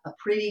be a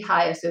pretty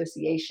high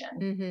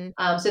association.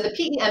 So the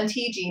PEMT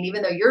gene,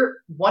 even though you're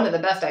one of the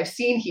best I've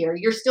seen here,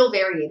 you're still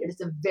variated.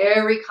 It's a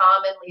very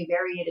commonly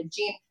variated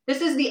gene.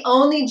 This is the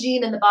only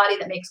gene in the body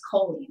that makes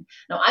choline.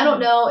 Now, I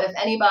don't know if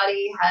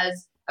anybody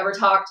has ever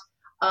talked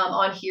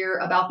on here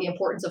about the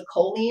importance of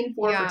choline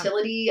for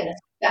fertility, and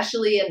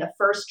especially in the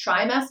first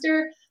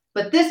trimester.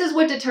 But this is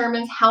what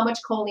determines how much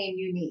choline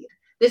you need.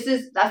 This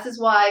is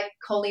why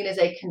choline is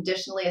a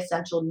conditionally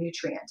essential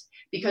nutrient,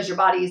 because your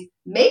bodies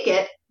make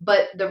it,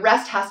 but the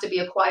rest has to be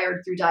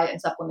acquired through diet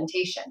and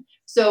supplementation.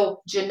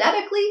 So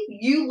genetically,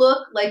 you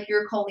look like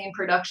your choline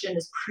production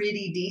is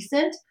pretty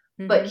decent,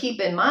 but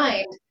keep in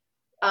mind,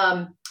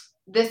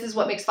 this is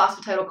what makes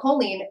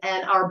phosphatidylcholine,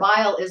 and our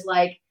bile is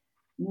like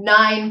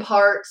 9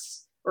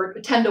 parts or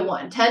 10 to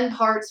 1, 10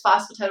 parts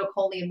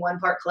phosphatidylcholine, 1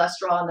 part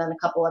cholesterol, and then a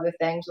couple other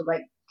things with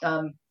like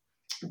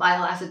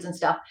bile acids and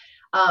stuff.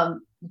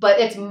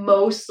 But it's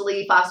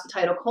mostly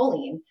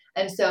phosphatidylcholine.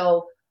 And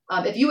so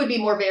if you would be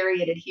more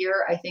variated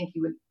here, I think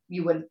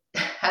you would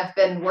have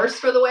been worse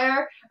for the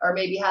wear, or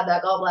maybe had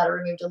that gallbladder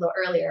removed a little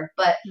earlier.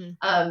 But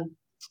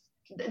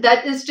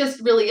that is just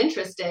really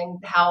interesting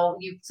how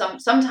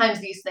sometimes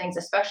these things,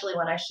 especially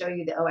when I show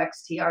you the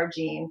OXTR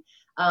gene,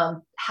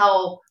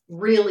 how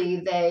really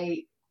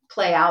they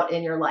play out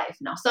in your life.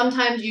 Now,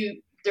 sometimes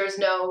there's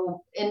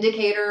no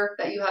indicator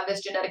that you have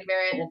this genetic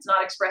variant and it's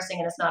not expressing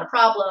and it's not a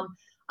problem.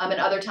 And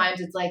other times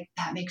it's like,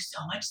 that makes so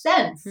much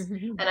sense.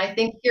 And I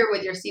think here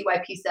with your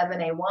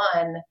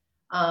CYP7A1,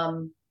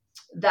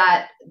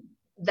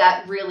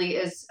 that really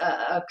is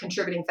a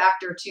contributing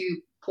factor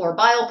to poor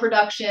bile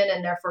production,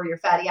 and therefore your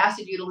fatty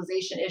acid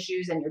utilization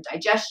issues and your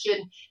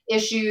digestion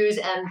issues.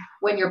 And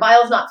when your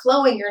bile is not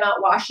flowing, you're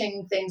not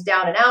washing things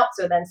down and out.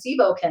 So then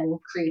SIBO can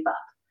creep up.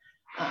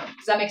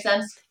 Does that make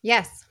sense?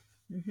 Yes.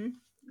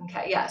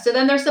 Okay, yeah. So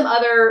then there's some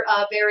other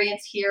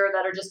variants here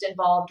that are just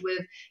involved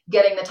with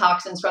getting the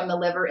toxins from the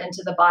liver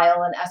into the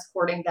bile and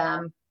escorting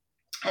them.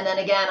 And then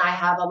again, I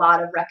have a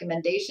lot of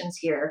recommendations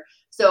here.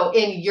 So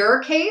in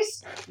your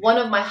case, one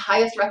of my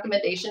highest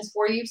recommendations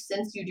for you,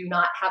 since you do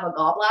not have a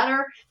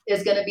gallbladder,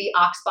 is going to be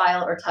ox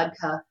bile or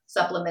TUDCA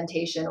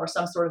supplementation, or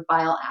some sort of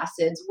bile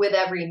acids with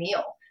every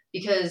meal,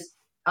 because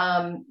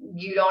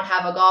you don't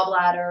have a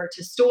gallbladder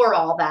to store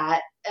all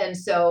that. And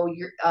so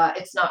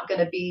it's not going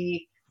to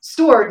be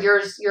stored.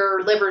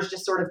 Your liver's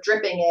just sort of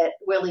dripping it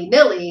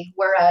willy-nilly.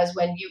 Whereas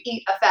when you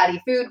eat a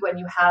fatty food, when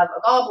you have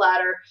a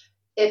gallbladder,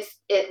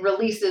 it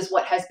releases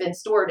what has been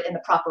stored in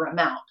the proper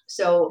amount.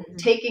 So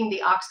taking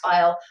the ox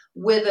bile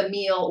with a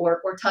meal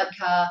or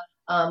tadka,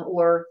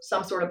 or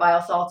some sort of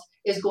bile salts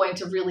is going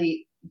to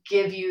really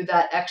give you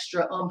that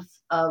extra oomph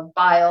of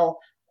bile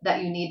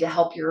that you need to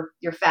help your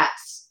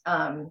fats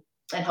and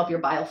help your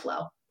bile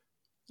flow.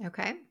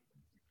 Okay.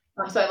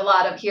 So I have a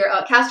lot of here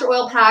castor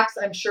oil packs.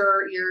 I'm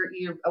sure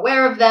you're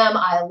aware of them.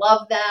 I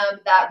love them.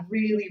 That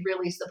really,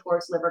 really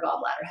supports liver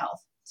gallbladder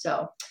health.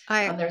 So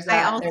there's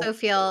that. I also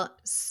feel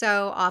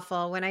so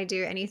awful when I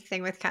do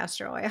anything with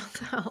castor oil.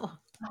 So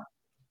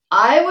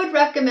I would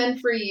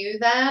recommend for you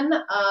then,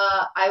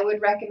 I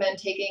would recommend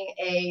taking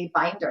a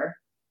binder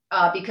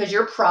because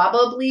you're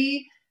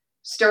probably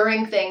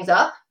stirring things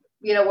up,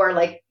 where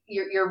like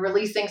you're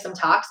releasing some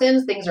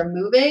toxins, things are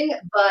moving,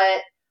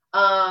 but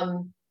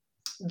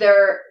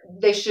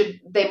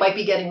they might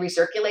be getting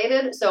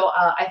recirculated. So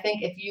I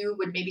think if you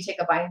would maybe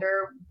take a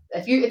binder,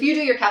 if you do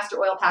your castor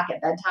oil pack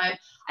at bedtime,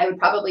 I would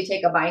probably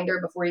take a binder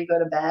before you go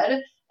to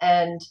bed,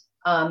 and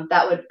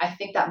I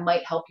think that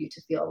might help you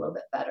to feel a little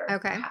bit better.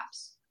 Okay.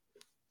 Perhaps.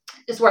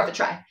 It's worth a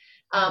try.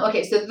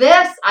 Okay, so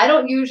this, I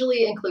don't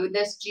usually include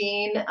this,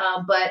 Jean,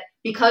 but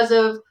because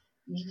of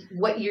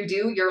what you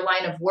do, your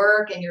line of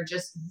work, and you're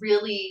just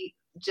really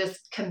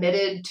just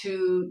committed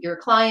to your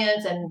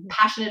clients and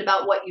passionate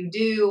about what you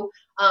do,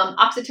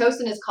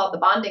 oxytocin is called the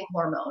bonding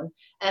hormone.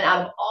 And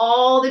out of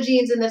all the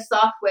genes in this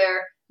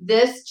software,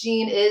 this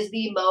gene is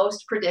the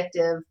most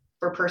predictive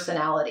for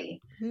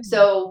personality. Mm-hmm.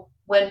 So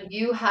when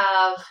you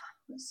have,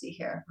 let's see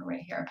here,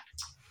 right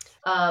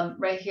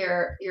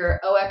here, your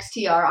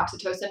OXTR,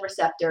 oxytocin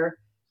receptor,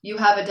 you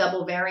have a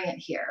double variant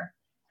here.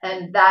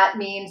 And that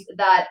means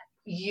that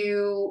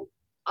you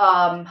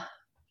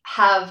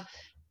have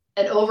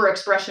an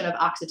overexpression of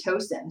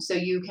oxytocin. So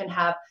you can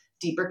have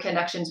deeper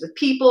connections with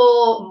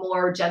people,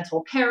 more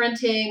gentle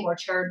parenting, more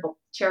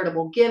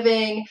charitable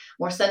giving,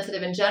 more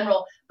sensitive in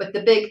general. But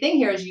the big thing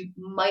here is you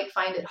might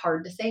find it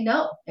hard to say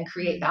no and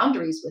create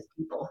boundaries with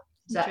people.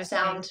 Does that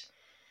sound...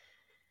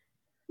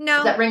 No.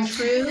 Does that ring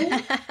true?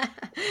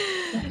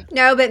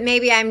 No, but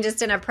maybe I'm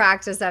just in a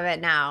practice of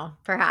it now,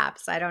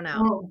 perhaps. I don't know.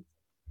 Oh.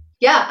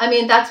 Yeah, I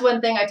mean, that's one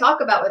thing I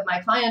talk about with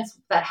my clients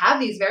that have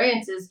these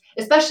variances,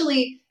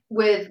 especially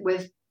with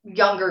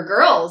younger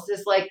girls,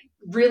 is like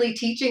really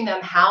teaching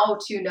them how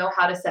to know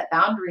how to set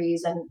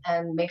boundaries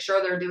and make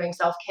sure they're doing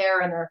self-care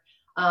and they're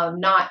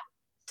not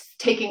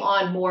taking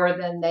on more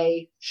than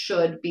they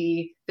should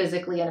be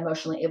physically and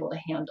emotionally able to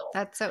handle.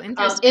 That's so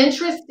interesting.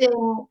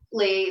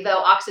 Interestingly,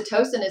 though,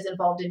 oxytocin is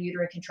involved in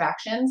uterine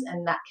contractions,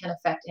 and that can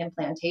affect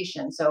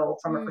implantation. So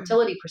from a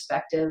fertility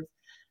perspective,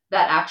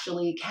 that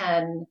actually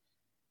can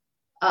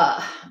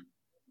play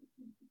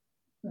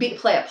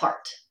a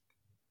part.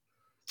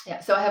 Yeah,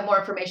 so I have more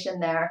information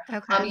there.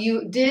 Okay.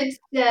 You did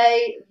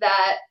say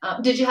that,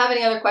 did you have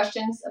any other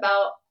questions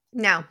about?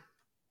 No.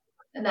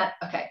 And that,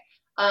 okay.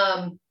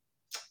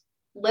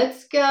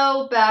 Let's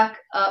go back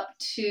up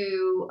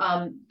to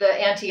the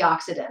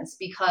antioxidants,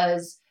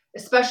 because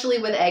especially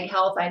with egg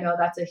health, I know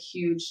that's a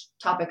huge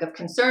topic of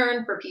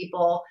concern for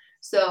people.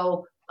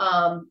 So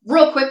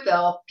real quick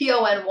though,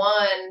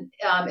 PON1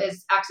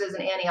 acts as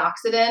an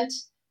antioxidant,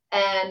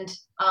 and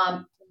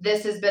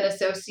this has been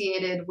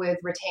associated with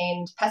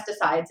retained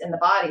pesticides in the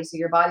body. So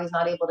your body's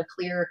not able to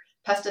clear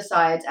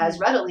pesticides as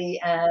readily,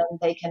 and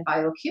they can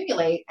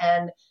bioaccumulate.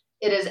 And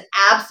it is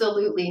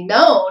absolutely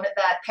known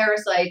that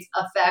parasites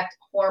affect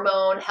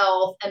hormone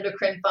health,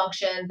 endocrine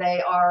function.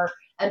 They are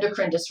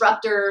endocrine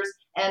disruptors,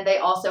 and they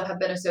also have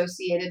been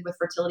associated with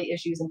fertility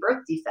issues and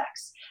birth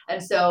defects.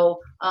 And so,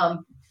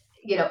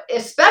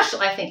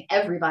 especially, I think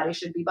everybody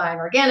should be buying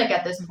organic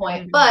at this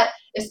point, but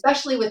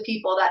especially with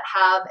people that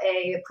have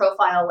a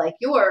profile like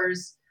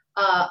yours,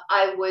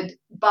 I would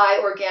buy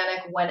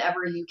organic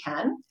whenever you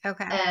can.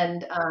 Okay.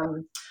 And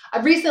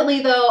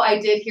recently, though, I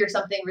did hear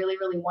something really,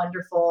 really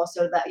wonderful,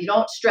 so that you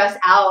don't stress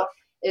out,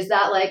 is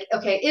that like,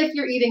 okay, if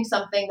you're eating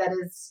something that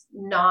is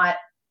not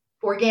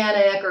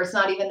organic or it's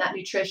not even that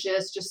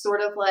nutritious, just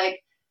sort of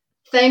like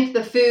thank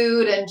the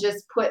food and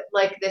just put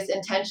like this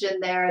intention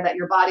there that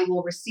your body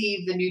will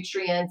receive the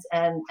nutrients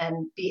and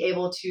be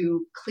able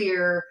to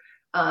clear,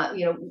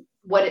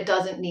 what it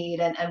doesn't need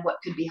and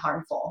what could be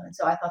harmful. And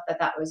so I thought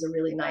that was a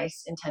really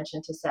nice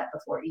intention to set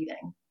before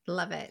eating.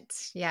 Love it.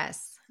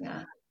 Yes.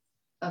 Yeah.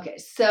 Okay.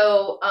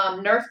 So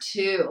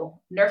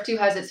Nerf2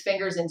 has its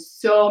fingers in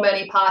so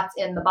many pots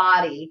in the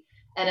body.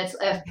 And it's,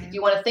 if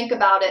you want to think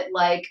about it,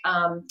 like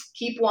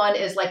Keep One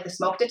is like the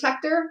smoke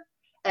detector,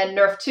 and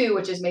Nerf2,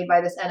 which is made by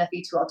this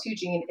NFE2L2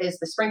 gene, is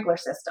the sprinkler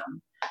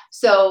system.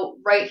 So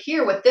right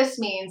here, what this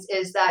means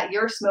is that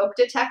your smoke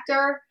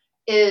detector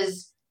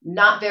is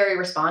not very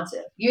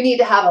responsive. You need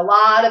to have a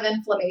lot of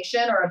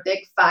inflammation or a big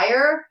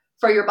fire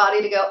for your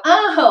body to go,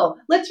 oh,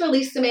 let's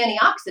release some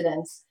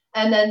antioxidants.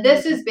 And then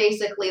this is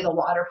basically the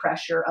water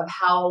pressure of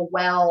how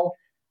well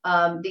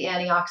the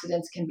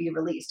antioxidants can be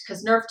released,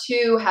 because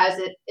Nerve2 has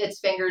its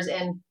fingers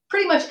in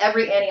pretty much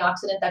every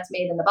antioxidant that's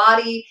made in the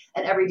body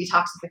and every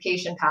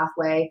detoxification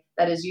pathway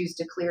that is used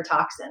to clear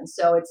toxins.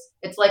 So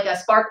it's like a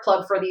spark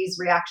plug for these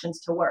reactions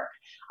to work.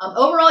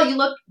 Overall, you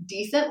look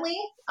decently.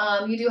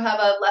 You do have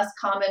a less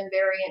common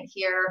variant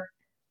here.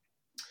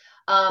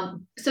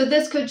 So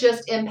this could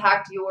just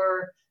impact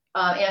your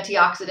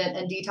antioxidant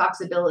and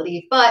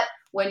detoxability. But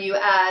when you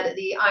add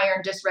the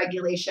iron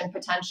dysregulation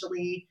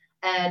potentially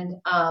and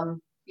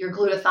your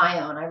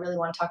glutathione, I really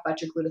want to talk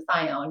about your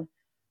glutathione.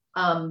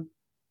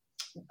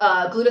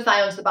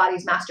 Glutathione is the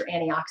body's master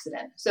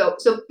antioxidant. So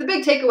the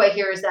big takeaway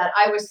here is that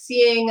I was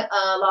seeing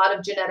a lot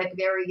of genetic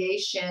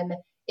variation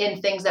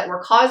in things that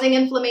were causing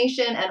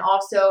inflammation and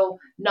also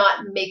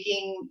not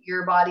making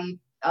your body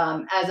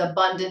as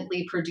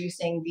abundantly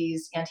producing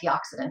these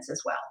antioxidants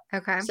as well.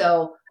 Okay.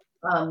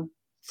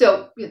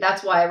 So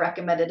that's why I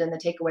recommended in the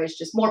takeaways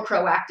just more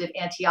proactive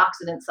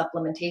antioxidant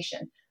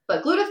supplementation.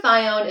 But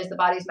glutathione is the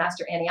body's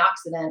master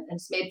antioxidant, and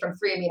it's made from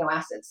 3 amino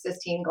acids: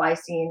 cysteine,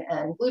 glycine,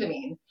 and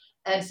glutamine.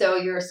 And so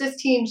your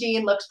cysteine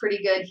gene looks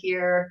pretty good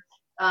here.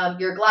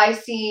 Your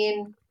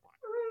glycine,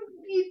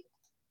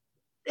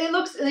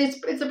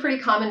 it's a pretty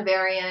common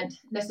variant.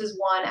 This is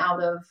one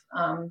out of,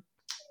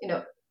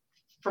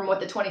 from what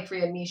the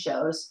 23andMe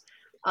shows.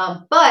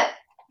 But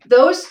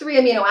those 3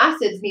 amino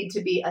acids need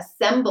to be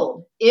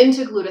assembled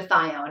into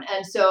glutathione.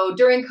 And so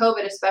during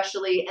COVID,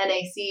 especially,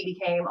 NAC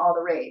became all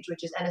the rage,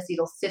 which is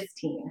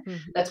N-acetylcysteine.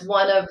 Mm-hmm. That's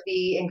one of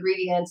the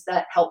ingredients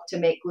that help to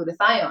make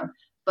glutathione.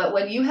 But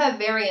when you have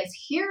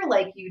variants here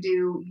like you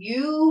do,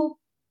 you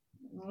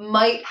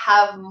might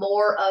have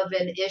more of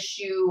an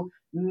issue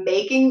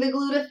making the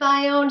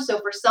glutathione. So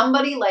for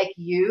somebody like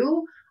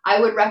you, I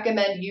would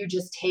recommend you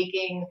just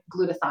taking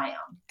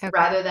glutathione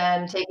rather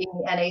than taking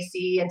the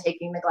NAC and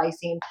taking the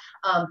glycine,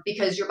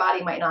 because your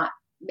body might not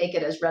make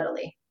it as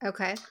readily.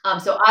 Okay.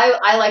 So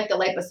I like the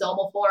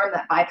liposomal form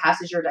that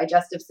bypasses your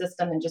digestive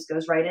system and just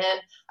goes right in.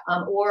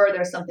 Or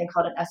there's something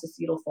called an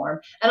S-acetyl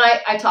form. And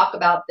I talk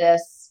about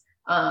this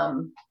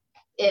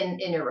in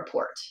your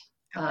report.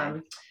 Okay.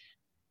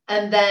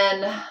 And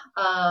then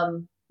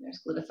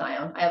there's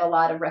glutathione. I have a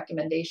lot of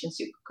recommendations.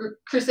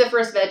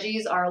 Cruciferous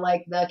veggies are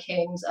like the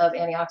kings of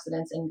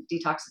antioxidants and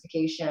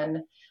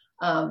detoxification.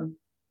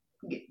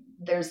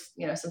 There's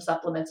some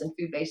supplements and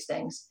food-based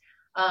things.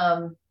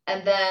 And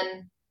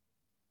then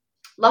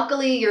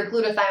luckily your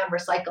glutathione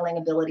recycling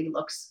ability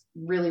looks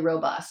really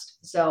robust.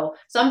 So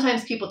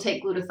sometimes people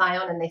take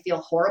glutathione and they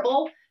feel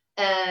horrible,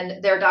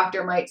 and their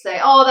doctor might say,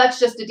 oh, that's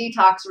just a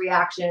detox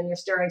reaction, you're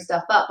stirring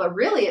stuff up. But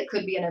really it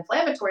could be an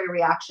inflammatory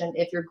reaction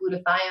if your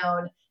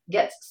glutathione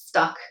gets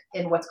stuck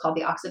in what's called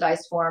the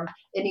oxidized form.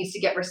 It needs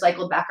to get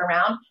recycled back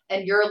around,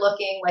 and you're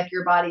looking like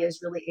your body is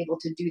really able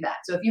to do that.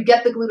 So if you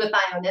get the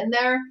glutathione in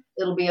there,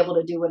 it'll be able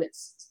to do what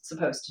it's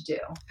supposed to do.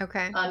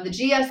 Okay. The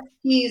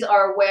GSPs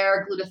are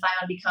where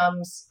glutathione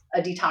becomes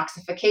a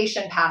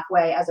detoxification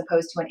pathway as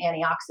opposed to an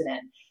antioxidant.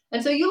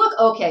 And so you look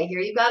okay here.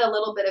 You've got a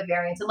little bit of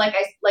variance, and like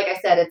I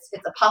said, it's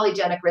a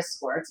polygenic risk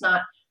score. It's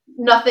not.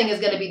 Nothing is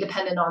going to be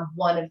dependent on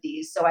one of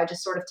these. So I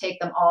just sort of take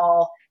them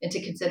all into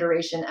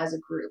consideration as a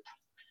group.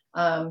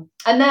 And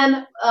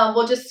then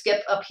we'll just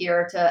skip up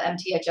here to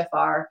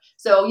MTHFR.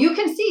 So you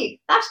can see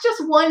that's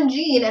just one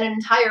gene and an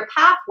entire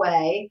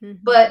pathway,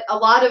 but a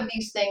lot of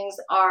these things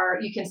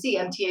you can see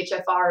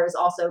MTHFR is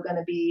also going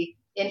to be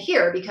in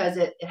here because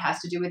it has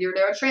to do with your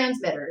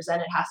neurotransmitters,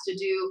 and it has to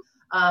do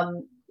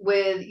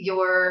with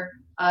your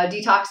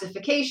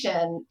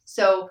detoxification.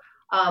 So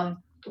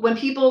when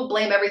people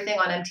blame everything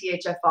on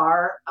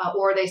MTHFR,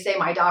 or they say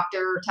my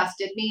doctor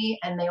tested me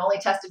and they only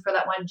tested for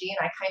that one gene,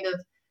 I kind of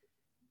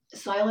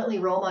silently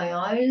roll my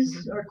eyes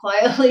or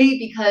quietly,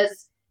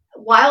 because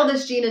while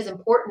this gene is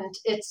important,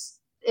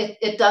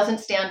 it doesn't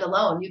stand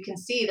alone. You can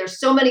see there's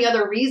so many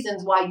other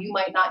reasons why you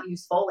might not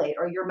use folate,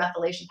 or your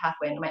methylation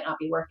pathway might not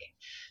be working.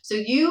 So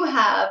you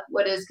have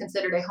what is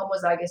considered a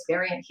homozygous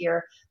variant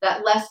here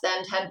that less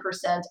than 10%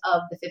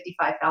 of the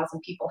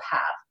 55,000 people have.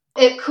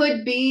 It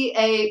could be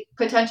a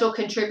potential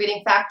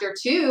contributing factor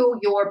to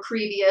your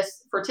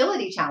previous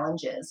fertility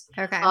challenges,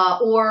 okay,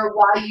 or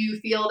why you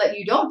feel that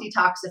you don't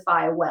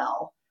detoxify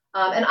well.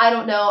 And I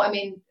don't know, I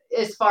mean,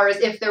 as far as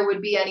if there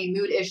would be any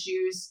mood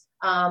issues,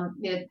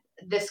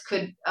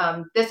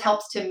 this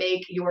helps to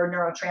make your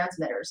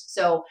neurotransmitters.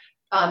 So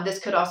this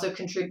could also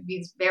contribute,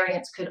 these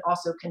variants could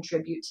also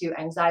contribute to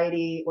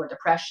anxiety or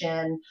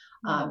depression,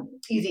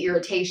 easy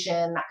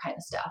irritation, that kind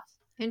of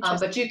stuff.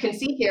 But you can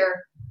see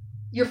here,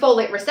 your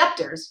folate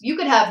receptors, you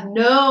could have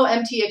no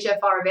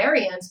MTHFR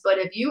variants, but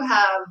if you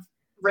have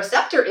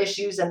receptor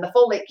issues and the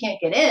folate can't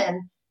get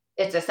in,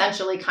 it's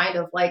essentially kind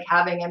of like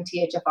having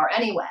MTHFR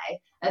anyway.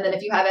 And then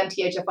if you have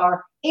MTHFR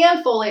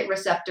and folate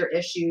receptor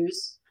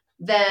issues,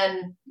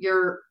 then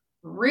you're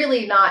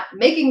really not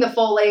making the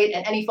folate,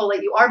 and any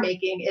folate you are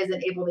making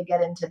isn't able to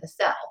get into the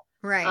cell.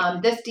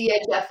 Right. This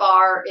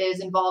DHFR is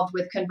involved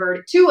with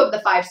converting 2 of the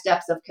 5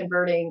 steps of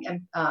converting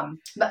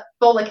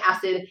folic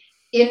acid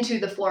into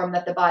the form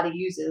that the body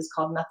uses,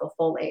 called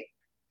methylfolate.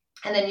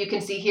 And then you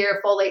can see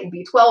here folate and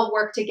B12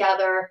 work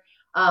together.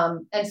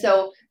 And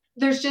so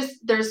there's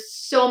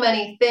so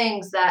many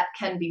things that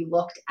can be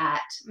looked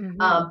at.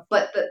 Mm-hmm.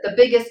 But the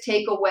biggest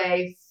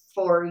takeaway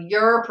for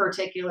your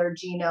particular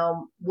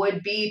genome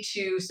would be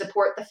to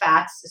support the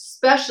fats,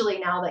 especially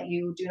now that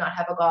you do not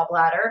have a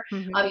gallbladder.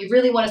 Mm-hmm. You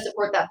really want to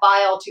support that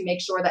bile to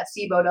make sure that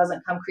SIBO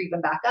doesn't come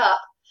creeping back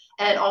up.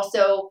 And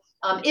also,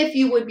 if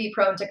you would be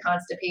prone to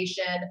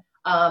constipation,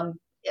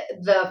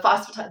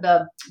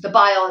 the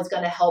bile is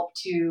going to help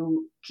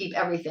to keep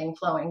everything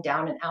flowing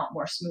down and out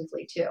more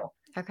smoothly too.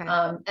 Okay.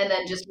 And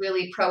then just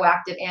really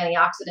proactive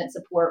antioxidant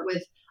support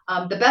with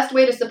the best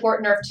way to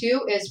support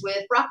NRF2 is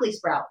with broccoli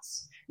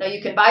sprouts. Now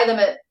you can buy them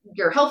at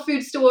your health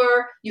food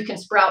store, you can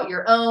sprout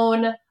your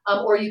own,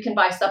 or you can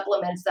buy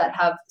supplements that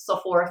have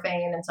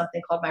sulforaphane and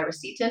something called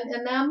myricetin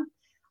in them.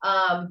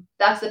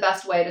 That's the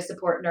best way to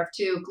support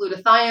NRF2.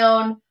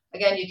 Glutathione,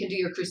 again, you can do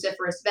your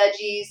cruciferous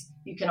veggies.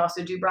 You can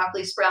also do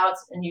broccoli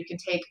sprouts, and you can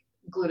take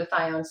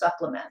glutathione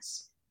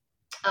supplements.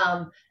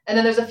 And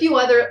then there's a few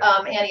other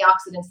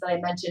antioxidants that I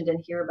mentioned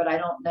in here, but I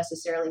don't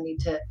necessarily need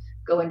to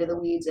go into the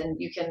weeds, and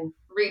you can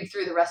read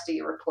through the rest of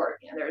your report.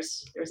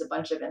 There's a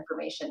bunch of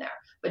information there.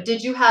 But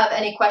did you have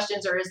any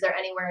questions, or is there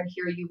anywhere in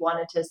here you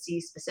wanted to see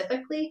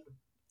specifically?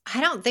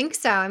 I don't think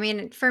so. I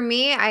mean, for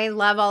me, I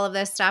love all of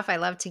this stuff. I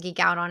love to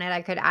geek out on it.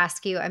 I could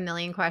ask you a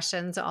million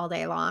questions all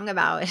day long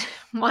about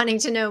wanting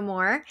to know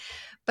more.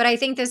 But I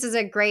think this is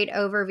a great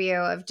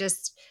overview of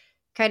just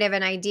kind of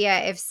an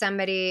idea if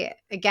somebody,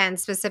 again,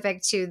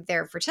 specific to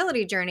their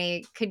fertility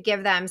journey, could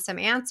give them some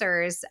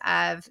answers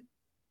of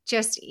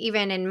just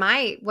even in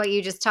what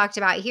you just talked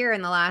about here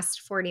in the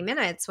last 40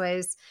 minutes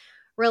was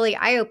really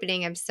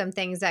eye-opening of some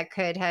things that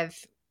could have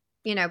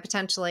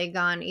potentially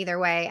gone either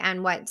way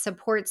and what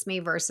supports me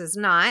versus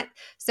not.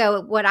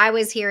 So what I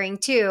was hearing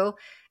too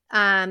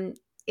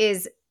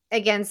is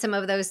again some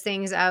of those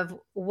things of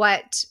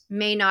what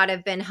may not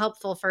have been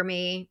helpful for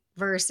me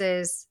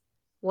versus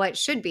what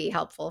should be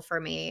helpful for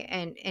me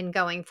and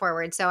going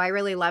forward. So I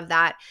really love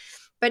that.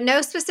 But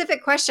no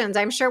specific questions.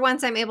 I'm sure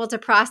once I'm able to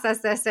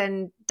process this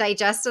and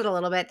digest it a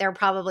little bit, there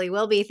probably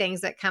will be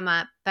things that come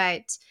up.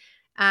 But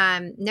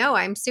no,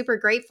 I'm super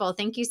grateful.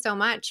 Thank you so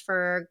much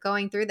for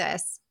going through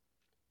this.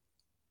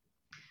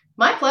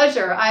 My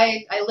pleasure.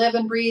 I live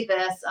and breathe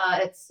this.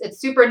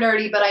 It's super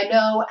nerdy, but I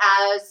know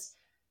as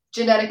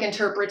genetic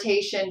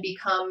interpretation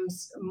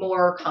becomes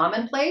more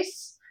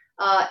commonplace,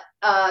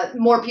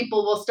 more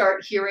people will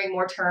start hearing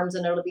more terms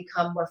and it'll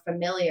become more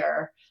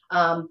familiar.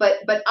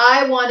 But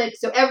I wanted,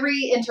 so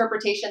every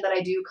interpretation that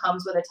I do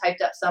comes with a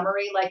typed up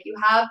summary like you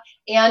have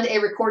and a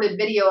recorded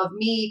video of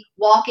me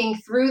walking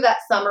through that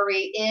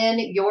summary in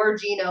your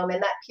genome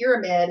in that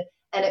pyramid.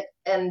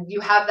 And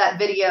you have that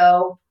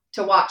video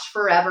to watch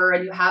forever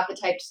and you have the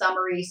typed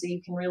summary so you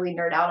can really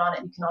nerd out on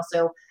it. You can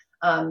also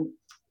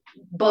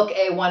book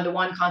a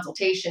one-to-one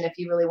consultation if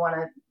you really want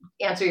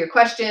to answer your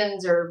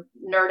questions or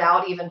nerd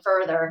out even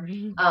further.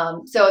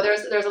 Mm-hmm. So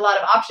there's a lot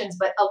of options,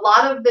 but a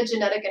lot of the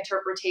genetic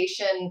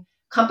interpretation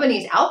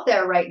companies out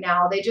there right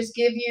now, they just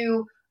give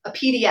you a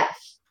PDF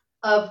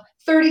of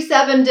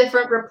 37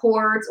 different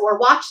reports or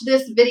watch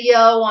this video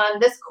on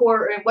this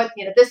core and what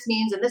this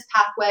means and this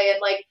pathway. And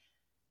like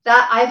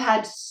that, I've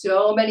had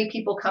so many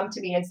people come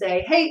to me and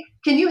say, hey,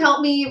 can you help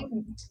me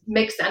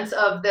make sense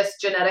of this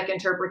genetic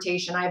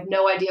interpretation? I have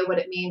no idea what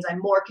it means. I'm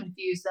more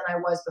confused than I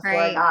was before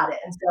I got it.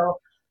 And so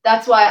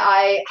that's why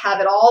I have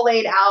it all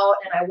laid out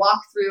and I walk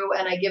through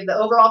and I give the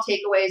overall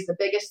takeaways, the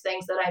biggest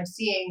things that I'm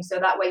seeing. So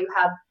that way you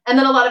have, and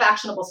then a lot of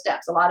actionable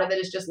steps. A lot of it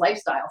is just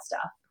lifestyle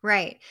stuff.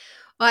 Right.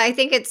 Well, I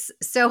think it's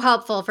so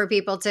helpful for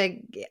people to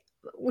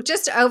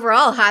just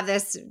overall have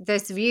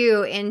this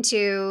view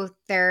into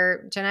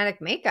their genetic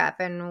makeup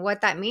and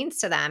what that means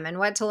to them and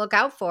what to look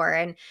out for.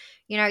 And,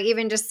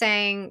 even just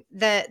saying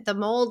the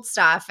mold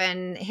stuff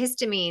and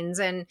histamines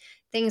and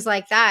things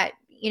like that,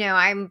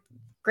 I'm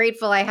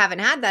grateful I haven't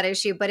had that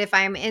issue, but if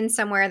I'm in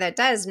somewhere that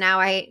does, now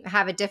I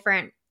have a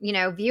different,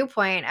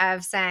 viewpoint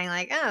of saying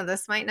like, oh,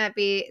 this might not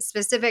be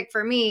specific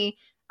for me.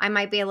 I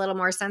might be a little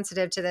more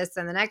sensitive to this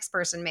than the next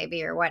person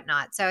maybe or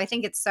whatnot. So I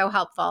think it's so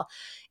helpful.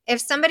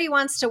 If somebody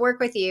wants to work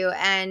with you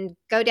and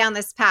go down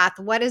this path,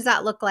 what does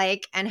that look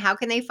like and how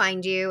can they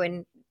find you?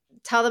 And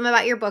tell them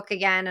about your book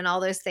again and all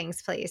those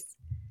things, please.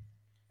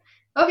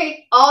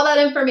 Okay. All that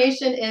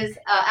information is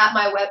at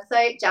my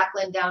website,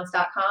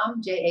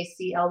 jaclyndowns.com,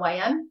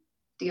 JACLYN,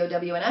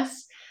 DOWNS.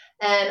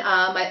 And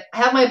I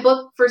have my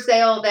book for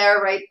sale there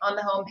right on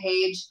the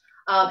homepage.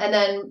 And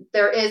then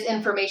there is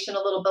information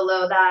a little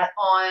below that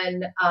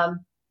on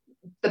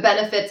the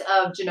benefits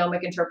of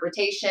genomic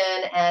interpretation.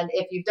 And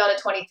if you've done a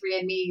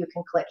 23andMe, you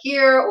can click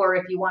here. Or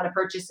if you want to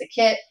purchase a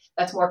kit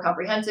that's more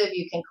comprehensive,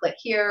 you can click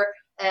here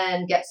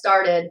and get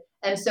started.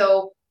 And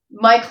so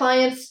my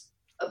clients,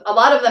 a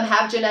lot of them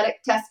have genetic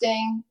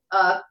testing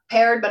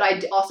paired, but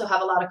I also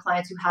have a lot of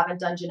clients who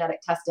haven't done genetic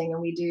testing.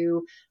 And we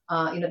do,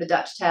 the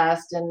Dutch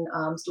test and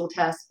stool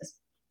test.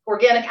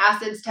 Organic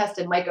acids test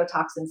and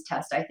mycotoxins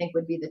test, I think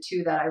would be the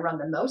two that I run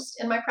the most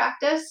in my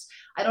practice.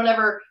 I don't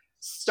ever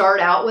start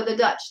out with a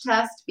Dutch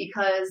test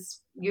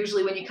because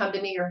usually when you come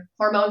to me, your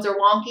hormones are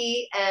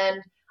wonky,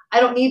 and I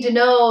don't need to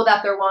know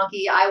that they're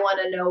wonky. I want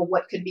to know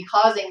what could be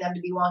causing them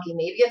to be wonky.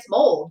 Maybe it's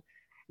mold.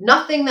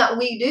 Nothing that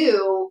we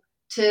do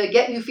to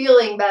get you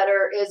feeling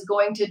better is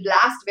going to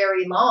last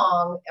very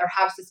long or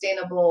have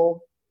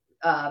sustainable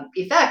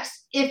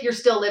effects if you're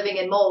still living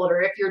in mold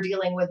or if you're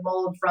dealing with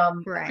mold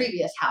from a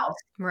previous house.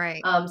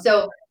 Right.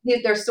 So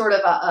there's sort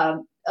of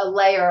a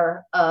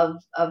layer of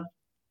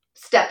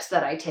steps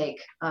that I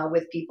take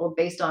with people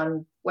based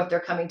on what they're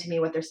coming to me,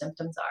 what their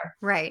symptoms are.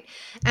 Right.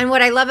 And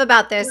what I love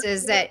about this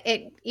is that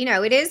it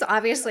is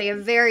obviously a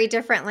very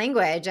different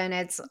language, and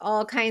it's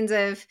all kinds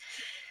of,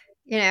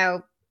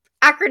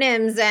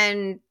 acronyms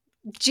and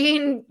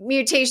gene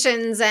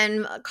mutations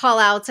and call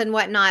outs and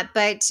whatnot.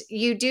 But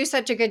you do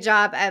such a good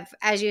job of,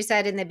 as you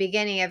said in the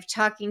beginning, of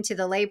talking to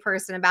the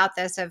layperson about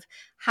this, of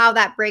how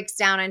that breaks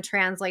down and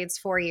translates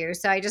for you.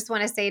 So I just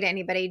want to say to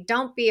anybody,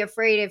 don't be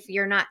afraid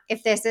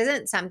if this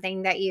isn't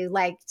something that you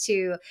like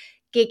to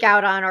geek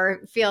out on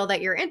or feel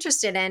that you're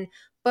interested in,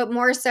 but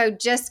more so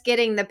just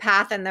getting the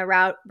path and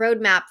the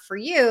roadmap for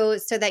you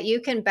so that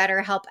you can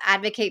better help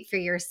advocate for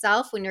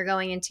yourself when you're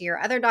going into your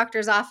other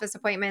doctor's office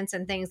appointments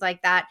and things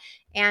like that,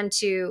 and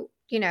to,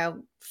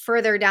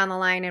 further down the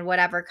line and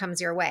whatever comes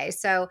your way.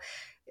 So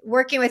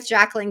working with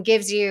Jaclyn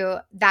gives you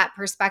that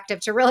perspective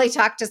to really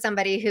talk to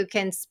somebody who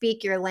can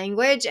speak your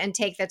language and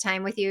take the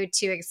time with you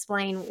to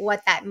explain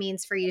what that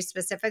means for you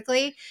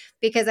specifically,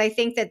 because I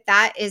think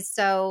that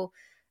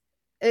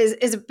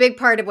is a big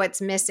part of what's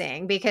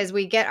missing, because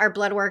we get our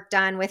blood work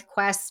done with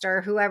Quest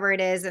or whoever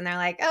it is, and they're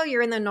like, oh,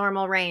 you're in the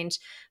normal range.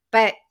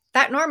 But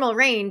that normal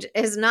range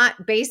is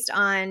not based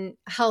on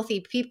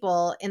healthy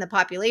people in the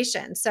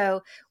population.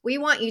 So we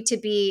want you to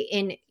be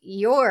in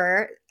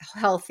your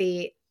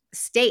healthy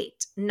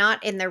state,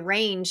 not in the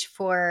range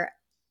for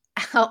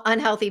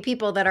unhealthy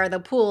people that are the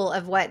pool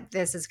of what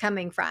this is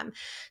coming from.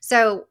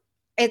 So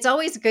it's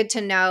always good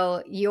to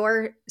know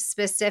your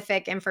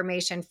specific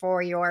information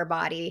for your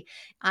body.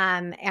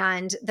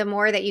 And the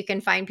more that you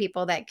can find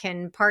people that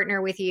can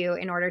partner with you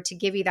in order to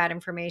give you that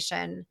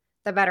information,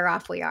 the better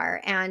off we are.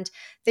 And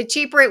the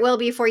cheaper it will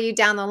be for you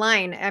down the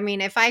line. I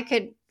mean,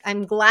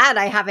 I'm glad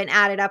I haven't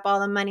added up all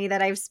the money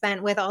that I've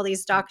spent with all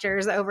these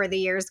doctors over the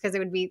years, because it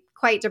would be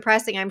quite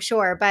depressing, I'm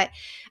sure. But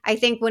I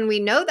think when we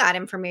know that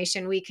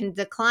information, we can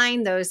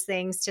decline those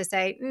things to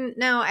say,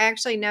 no, I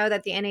actually know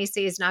that the NAC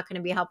is not going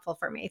to be helpful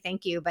for me.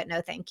 Thank you, but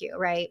no thank you,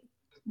 right?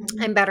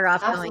 Mm-hmm. I'm better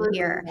off going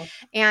here.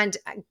 And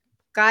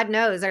God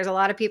knows there's a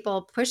lot of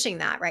people pushing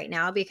that right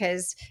now,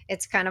 because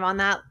it's kind of on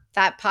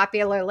that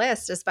popular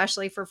list,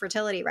 especially for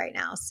fertility right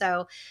now.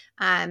 So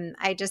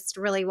I just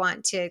really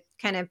want to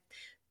kind of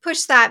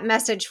push that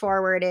message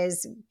forward,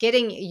 is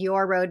getting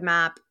your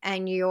roadmap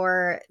and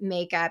your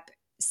makeup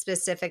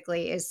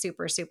specifically is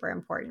super, super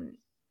important.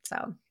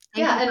 So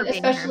and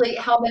especially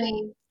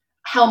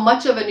how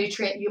much of a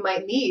nutrient you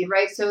might need,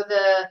 right? So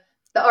the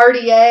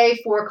RDA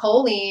for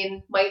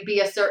choline might be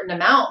a certain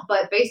amount,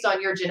 but based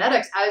on your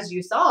genetics, as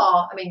you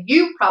saw, I mean,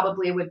 you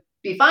probably would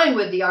be fine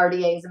with the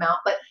RDA's amount,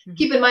 but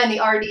keep in mind the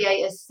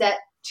RDA is set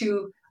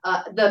to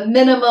the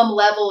minimum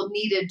level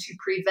needed to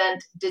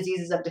prevent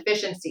diseases of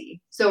deficiency.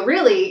 So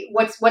really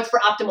what's for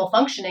optimal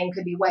functioning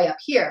could be way up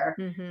here.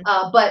 Mm-hmm.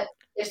 But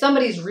if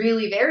somebody's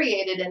really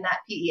variated in that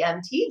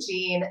PEMT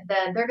gene,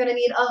 then they're going to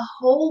need a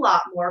whole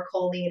lot more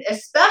choline,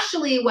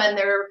 especially when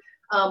they're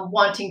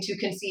wanting to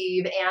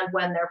conceive and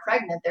when they're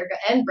pregnant,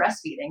 and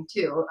breastfeeding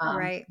too.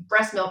 Right.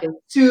 Breast milk is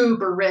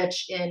super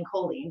rich in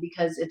choline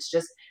because it's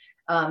just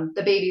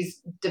the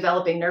baby's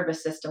developing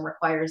nervous system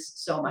requires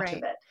so much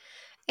of it.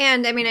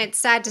 And I mean, it's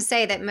sad to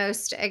say that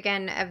most,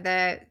 again, of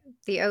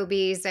the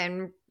OBs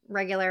and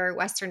regular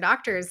Western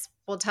doctors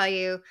will tell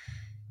you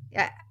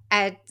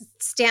a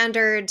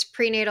standard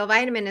prenatal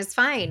vitamin is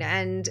fine.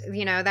 And,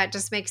 that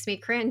just makes me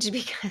cringe,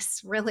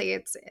 because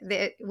really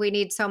we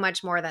need so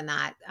much more than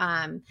that.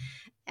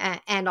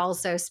 And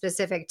also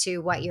specific to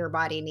what your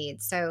body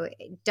needs. So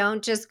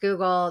don't just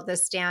Google the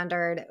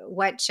standard,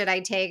 what should I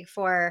take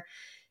for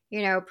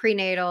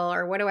prenatal,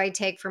 or what do I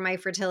take for my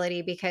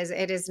fertility, because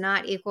it is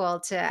not equal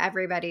to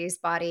everybody's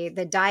body.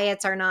 The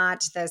diets are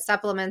not, the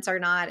supplements are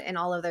not, and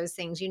all of those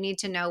things. You need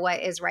to know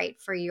what is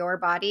right for your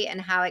body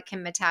and how it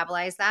can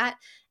metabolize that,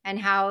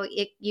 and how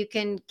you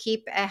can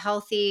keep a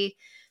healthy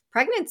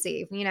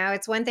pregnancy.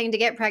 It's one thing to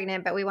get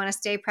pregnant, but we want to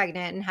stay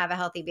pregnant and have a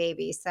healthy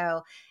baby.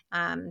 So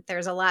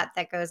there's a lot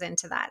that goes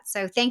into that.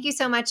 So thank you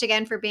so much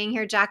again for being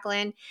here,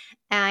 Jaclyn.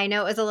 I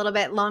know it was a little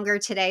bit longer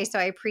today, so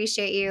I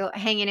appreciate you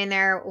hanging in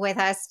there with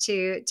us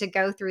to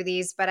go through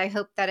these, but I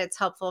hope that it's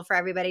helpful for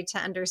everybody to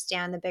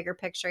understand the bigger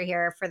picture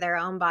here for their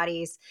own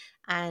bodies,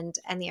 and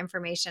the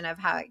information of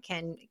how it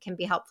can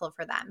be helpful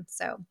for them.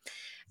 So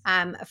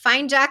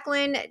find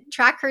Jaclyn,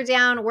 track her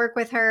down, work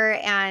with her,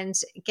 and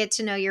get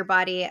to know your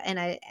body in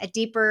a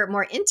deeper,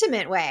 more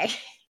intimate way.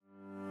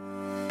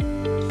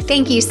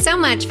 Thank you so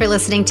much for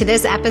listening to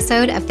this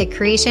episode of the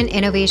Creation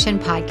Innovation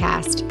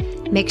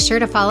Podcast. Make sure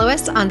to follow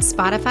us on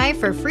Spotify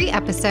for free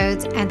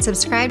episodes, and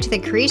subscribe to the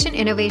Creation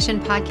Innovation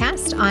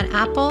Podcast on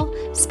Apple,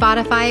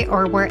 Spotify,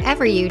 or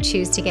wherever you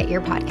choose to get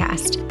your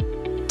podcast.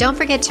 Don't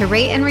forget to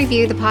rate and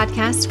review the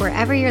podcast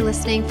wherever you're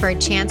listening for a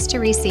chance to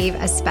receive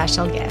a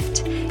special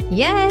gift.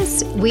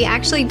 Yes, we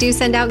actually do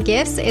send out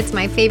gifts. It's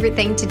my favorite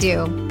thing to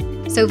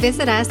do. So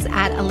visit us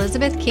at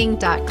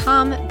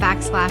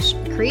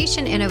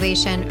elizabethking.com/creation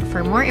innovation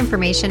for more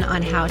information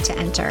on how to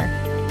enter.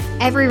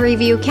 Every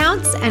review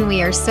counts, and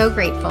we are so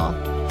grateful.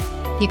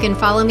 You can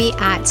follow me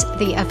at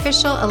the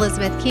official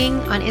Elizabeth King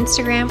on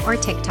Instagram or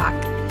TikTok.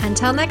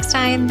 Until next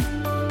time.